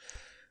gun."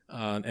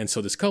 And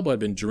so this couple had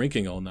been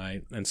drinking all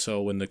night, and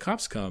so when the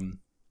cops come,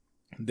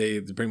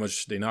 they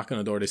knock on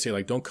the door. They say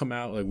like, "Don't come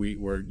out." Like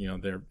we're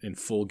they're in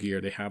full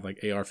gear. They have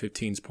like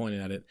AR-15s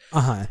pointed at it,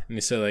 and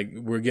they say like,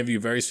 "We're giving you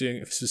very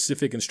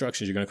specific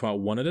instructions. You're gonna come out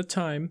one at a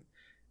time,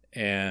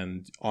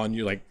 and on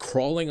you like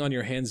crawling on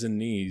your hands and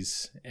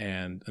knees,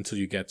 and until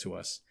you get to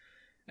us."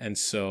 And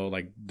so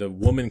like the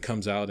woman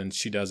comes out and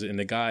she does it, and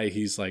the guy,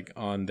 he's like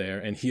on there,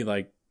 and he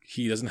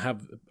doesn't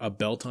have a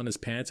belt on his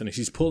pants, and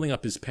he's pulling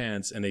up his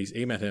pants, and they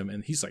aim at him,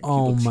 and he's like,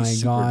 he's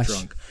super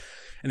drunk.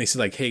 And they said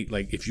like, "Hey,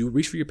 like if you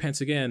reach for your pants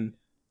again,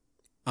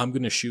 I'm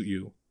gonna shoot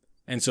you."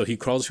 And so he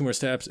crawls a few more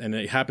steps, and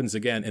it happens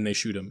again, and they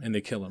shoot him and they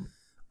kill him.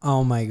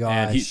 Oh my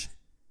gosh!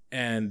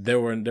 And he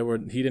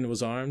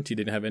was armed. He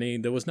didn't have any.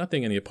 There was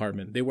nothing in the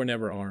apartment. They were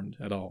never armed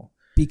at all.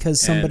 Because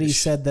somebody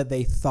said that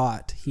they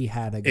thought he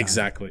had a gun.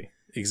 Exactly.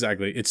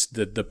 It's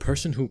the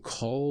person who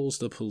calls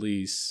the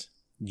police.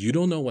 You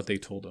don't know what they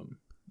told him.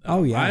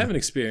 I have an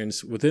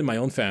experience within my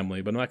own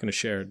family, but I'm not going to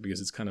share it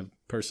because it's kind of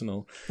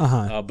personal.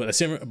 But a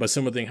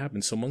similar thing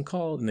happened. Someone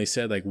called and they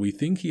said like, "We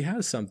think he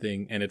has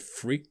something," and it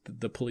freaked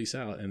the police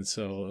out. And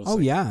so it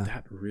was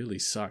that really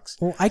sucks.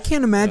 Well, I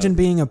can't imagine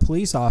being a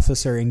police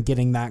officer and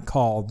getting that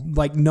call,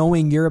 like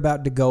knowing you're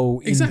about to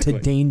go into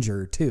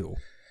danger too.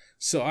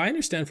 So I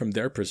understand from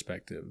their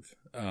perspective,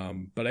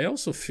 but I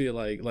also feel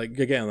like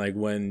again, like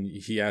when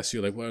he asks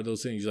you like, "What are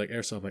those things?" You're like,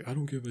 "Airsoft." Like, I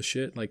don't give a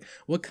shit. Like,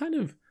 what kind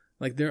of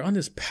like they're on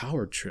this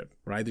power trip,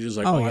 right? They're just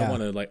like, I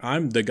want to, like,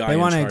 I'm the guy in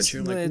charge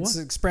here. Like, it's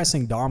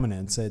expressing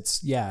dominance.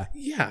 It's, yeah.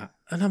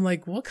 And I'm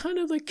like, what kind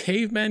of like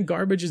caveman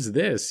garbage is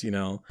this,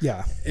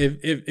 Yeah.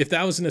 If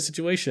that was in a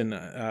situation,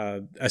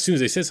 as soon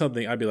as they said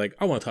something, I'd be like,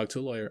 I want to talk to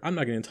a lawyer. I'm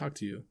not going to talk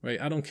to you, right?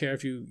 I don't care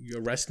if you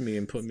arrest me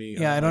and put me.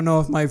 Yeah, I don't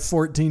know if my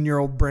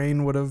 14-year-old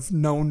brain would have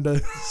known to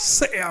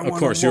say I want a lawyer. Of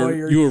course,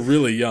 you were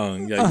really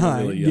young. Yeah, you were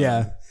really young.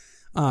 Yeah.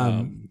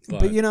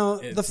 But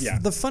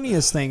the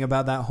funniest thing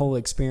about that whole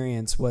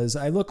experience was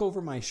I look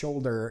over my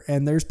shoulder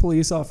and there's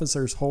police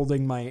officers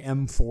holding my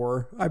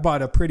M4. I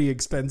bought a pretty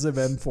expensive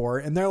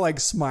M4 and they're like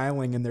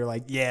smiling and they're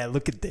like, "Yeah,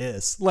 look at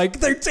this."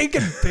 Like they're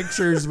taking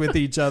pictures with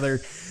each other.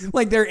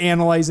 Like they're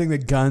analyzing the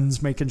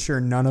guns, making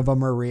sure none of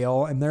them are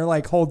real. And they're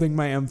like holding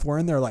my M4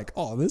 and they're like,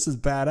 "Oh, this is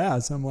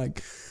badass." I'm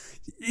like,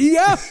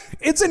 "Yeah,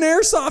 it's an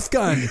airsoft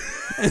gun."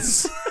 And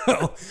so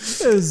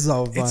it was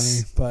so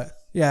funny, but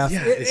yeah,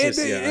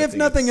 if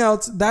nothing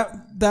else,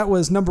 that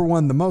was number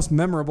one, the most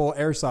memorable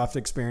airsoft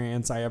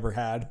experience I ever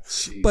had.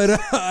 Jeez. But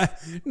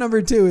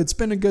number two, it's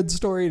been a good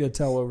story to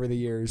tell over the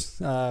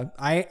years.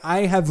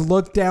 I have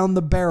looked down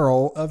the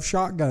barrel of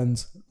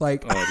shotguns.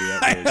 Like,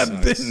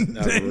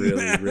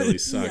 that really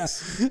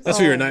sucks. Yeah. That's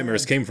where your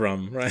nightmares came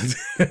from, right?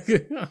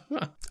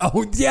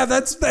 Oh yeah,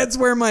 that's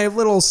where my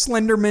little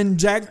Slenderman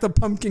Jack the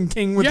Pumpkin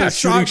King with the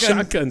shotgun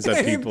shotguns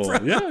at people.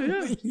 From.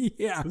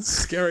 Yeah. It's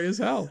scary as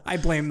hell. I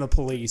blame the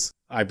police.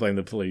 Ever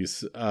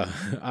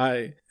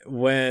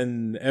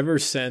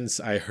since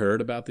I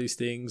heard about these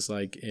things,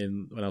 like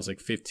when I was like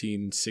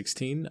 15,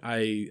 16,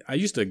 I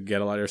used to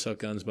get a lot of airsoft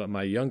guns, but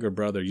my younger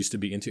brother used to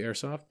be into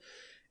airsoft,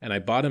 and I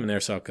bought him an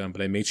airsoft gun,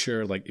 but I made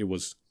sure like it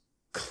was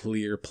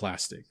clear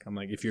plastic. I'm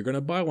like, if you're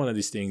gonna buy one of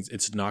these things,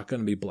 it's not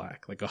gonna be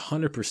black. Like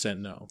 100%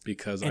 no,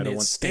 because I don't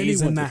want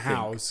stays in the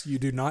house. You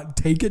do not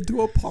take it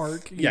to a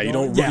park. You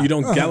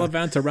don't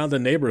gallivant around the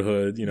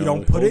neighborhood. You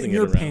don't put it in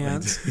your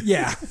pants.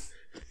 Yeah.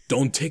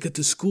 Don't take it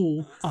to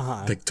school.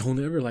 Like,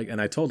 don't ever and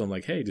I told him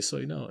like, hey, just so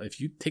you know, if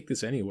you take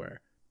this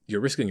anywhere,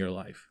 you're risking your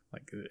life.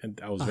 Like, and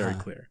I was very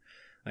clear.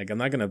 Like, I'm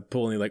not gonna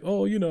pull any like,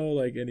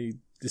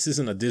 this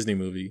isn't a Disney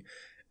movie.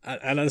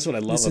 And that's what I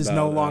love about it. This is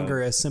no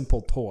longer a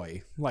simple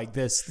toy. Like,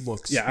 this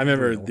looks I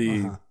remember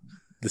the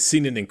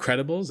scene in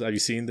Incredibles. Have you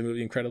seen the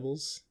movie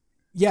Incredibles?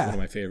 Yeah. It's one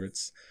of my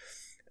favorites.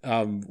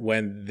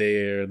 When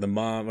they're on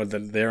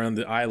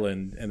the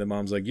island and the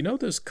mom's like,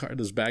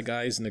 those bad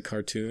guys in the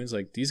cartoons,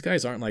 like, these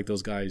guys aren't like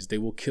those guys. They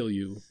will kill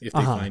you if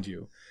they find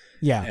you.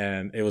 Yeah.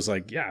 And it was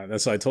like, yeah,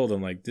 that's what I told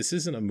them. Like, this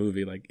isn't a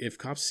movie. Like, if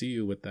cops see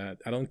you with that,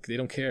 they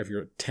don't care if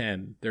you're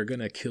 10, they're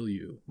going to kill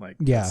you. Like,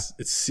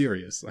 it's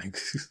serious. Like,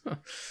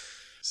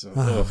 so,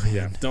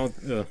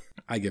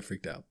 I get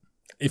freaked out.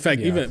 In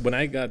fact, even when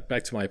I got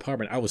back to my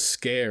apartment, I was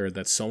scared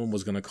that someone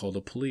was going to call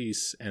the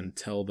police and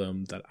tell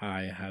them that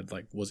I had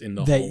was in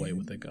the hallway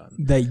with a gun.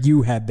 That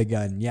you had the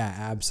gun. Yeah,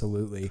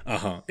 absolutely.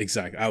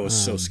 Exactly. I was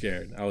so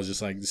scared. I was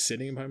just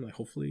sitting in my apartment,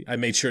 hopefully. I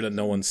made sure that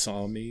no one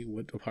saw me,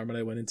 what apartment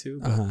I went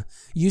into.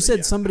 You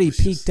said somebody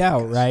peeked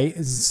out, right?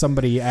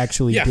 Somebody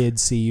actually did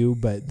see you,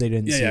 but they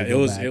didn't see you.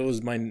 Yeah,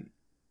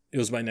 it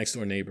was my next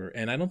door neighbor,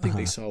 and I don't think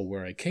they saw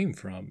where I came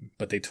from,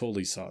 but they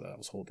totally saw that I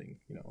was holding,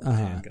 a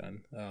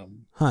handgun.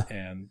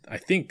 And I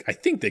think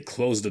they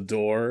closed the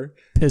door,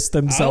 pissed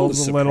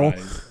themselves a little.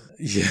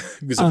 Yeah,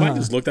 because if I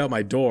just looked out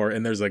my door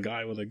and there's a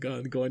guy with a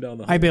gun going down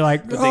the hallway, I'd be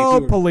like,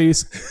 "Oh,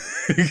 police!"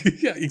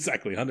 Yeah,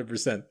 exactly,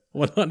 100%.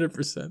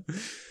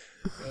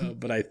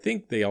 But I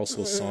think they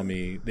also saw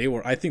me.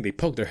 I think they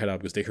poked their head out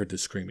because they heard the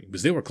screaming,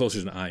 because they were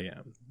closer than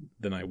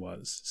I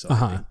was. So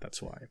I think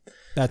that's why.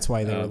 That's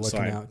why they were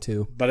looking out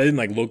too. But I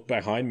didn't look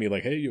behind me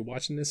hey, you're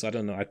watching this? I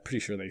don't know. I'm pretty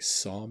sure they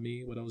saw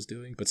me, what I was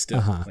doing. But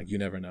still, you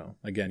never know.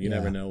 Again, you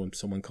never know when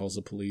someone calls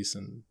the police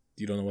and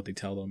you don't know what they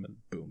tell them, and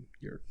boom,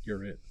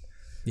 you're it.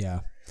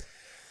 Yeah.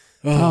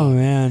 Oh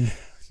man,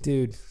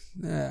 dude.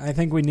 I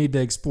think we need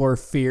to explore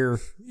fear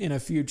in a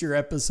future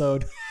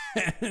episode.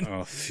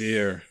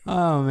 Fear.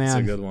 Oh, man. That's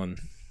a good one.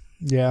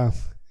 Yeah.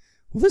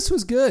 Well, this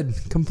was good.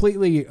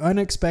 Completely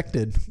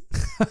unexpected.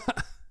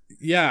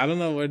 Yeah, I don't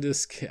know where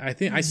this I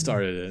think I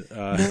started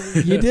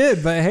it. You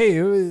did, but hey,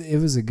 it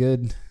was a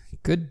good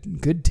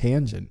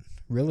tangent.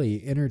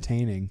 Really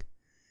entertaining.